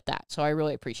identify with that. So I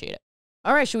really appreciate it.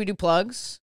 All right. Should we do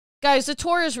plugs? Guys, the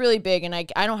tour is really big and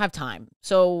I don't have time.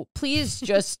 So please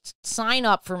just sign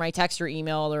up for my text or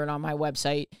email alert on my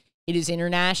website. It is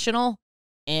international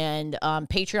and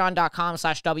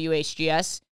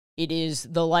patreon.com/WHGS. It is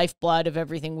the lifeblood of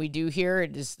everything we do here.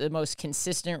 It is the most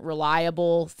consistent,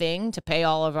 reliable thing to pay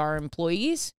all of our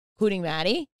employees, including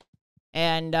Maddie.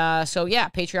 And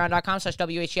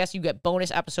patreon.com/WHGS. You get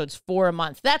bonus episodes for a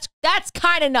month. That's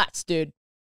kind of nuts, dude.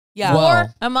 Yeah.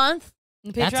 For a month?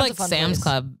 That's like Sam's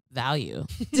Club value.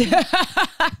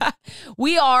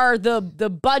 We are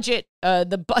the budget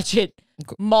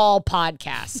mall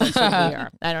podcast. That's what we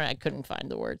are. I couldn't find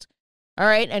the words. All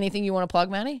right. Anything you want to plug,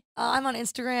 Maddie? I'm on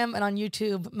Instagram and on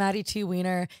YouTube, Maddie T.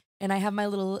 Wiener. And I have my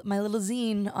little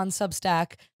zine on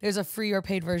Substack. There's a free or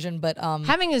paid version, but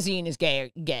having a zine is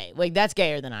gay. Like that's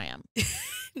gayer than I am.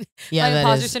 Yeah, my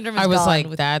imposter syndrome is I was gone like,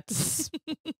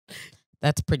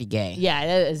 that's pretty gay. Yeah,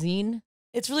 a zine.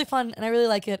 It's really fun, and I really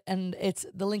like it. And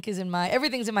the link is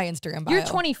everything's in my Instagram bio. You're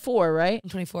 24, right? I'm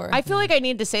 24. I feel like I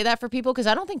need to say that for people because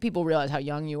I don't think people realize how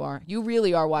young you are. You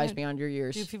really are wise beyond your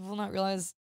years. Do people not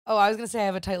realize? Oh, I was going to say I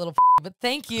have a tight little but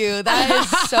thank you. That is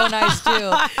so nice, too.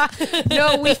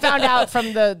 No, we found out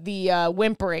from the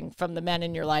whimpering from the men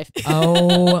in your life.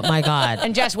 Oh, my God.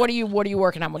 And Jess, what are you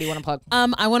working on? What do you want to plug?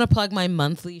 I want to plug my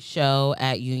monthly show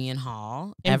at Union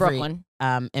Hall. Brooklyn.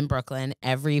 In Brooklyn,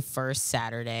 every first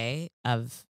Saturday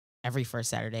of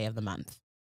the month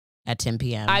at 10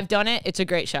 p.m. I've done it. It's a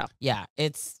great show. Yeah,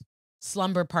 it's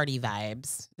Slumber Party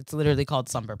vibes. It's literally called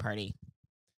Slumber Party.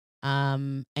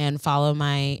 And follow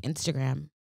my Instagram.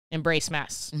 Embrace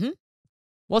Mess.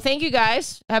 Well, thank you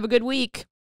guys. Have a good week.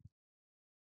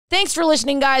 Thanks for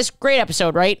listening, guys. Great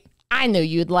episode, right? I knew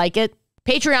you'd like it.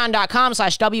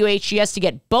 Patreon.com/WHGS to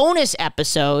get bonus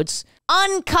episodes,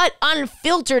 uncut,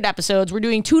 unfiltered episodes. We're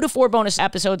doing 2 to 4 bonus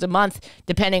episodes a month,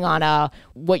 depending on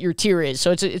what your tier is.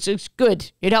 So it's good.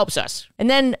 It helps us. And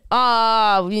then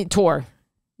tour.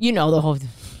 You know the whole.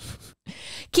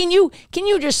 Can you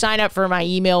just sign up for my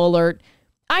email alert?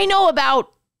 I know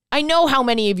how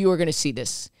many of you are going to see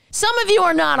this. Some of you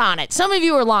are not on it. Some of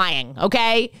you are lying,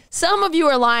 okay? Some of you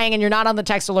are lying and you're not on the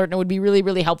text alert, and it would be really,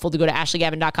 really helpful to go to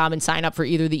ashleygavin.com and sign up for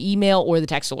either the email or the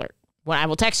text alert. When I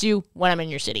will text you when I'm in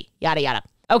your city, yada, yada.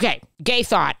 Okay, gay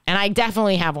thought, and I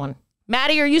definitely have one.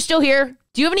 Maddie, are you still here?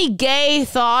 Do you have any gay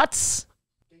thoughts?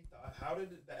 Gay thought? How did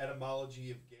the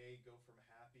etymology of gay go from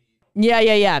happy?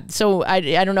 Yeah. So I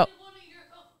don't know.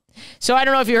 So I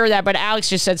don't know if you heard that, but Alex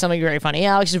just said something very funny.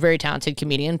 Alex is a very talented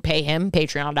comedian. Pay him,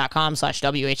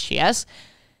 patreon.com/WHGS.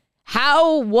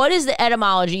 What is the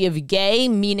etymology of gay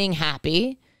meaning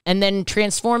happy and then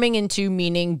transforming into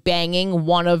meaning banging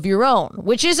one of your own,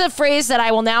 which is a phrase that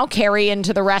I will now carry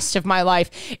into the rest of my life.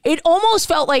 It almost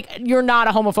felt like you're not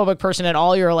a homophobic person at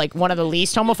all. You're like one of the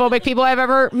least homophobic people I've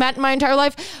ever met in my entire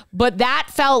life. But that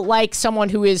felt like someone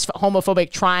who is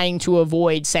homophobic trying to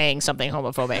avoid saying something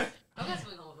homophobic.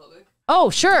 Oh,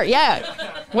 sure, yeah.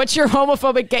 What's your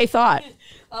homophobic gay thought?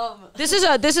 This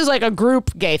is like a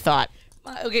group gay thought.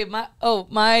 Okay, my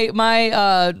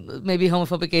maybe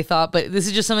homophobic gay thought, but this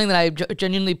is just something that I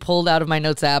genuinely pulled out of my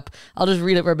notes app. I'll just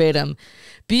read it verbatim.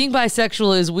 Being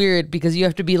bisexual is weird because you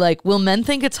have to be like, will men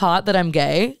think it's hot that I'm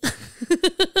gay?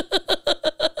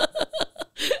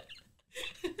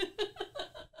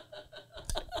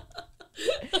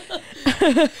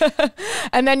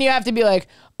 And then you have to be like,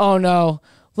 oh no,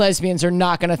 lesbians are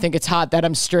not going to think it's hot that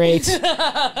I'm straight.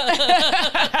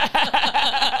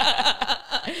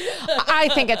 I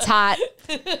think it's hot.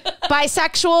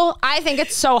 Bisexual, I think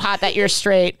it's so hot that you're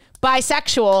straight.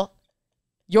 Bisexual,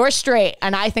 you're straight,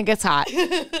 and I think it's hot.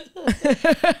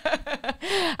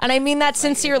 And I mean that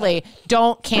sincerely.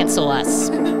 Don't cancel us.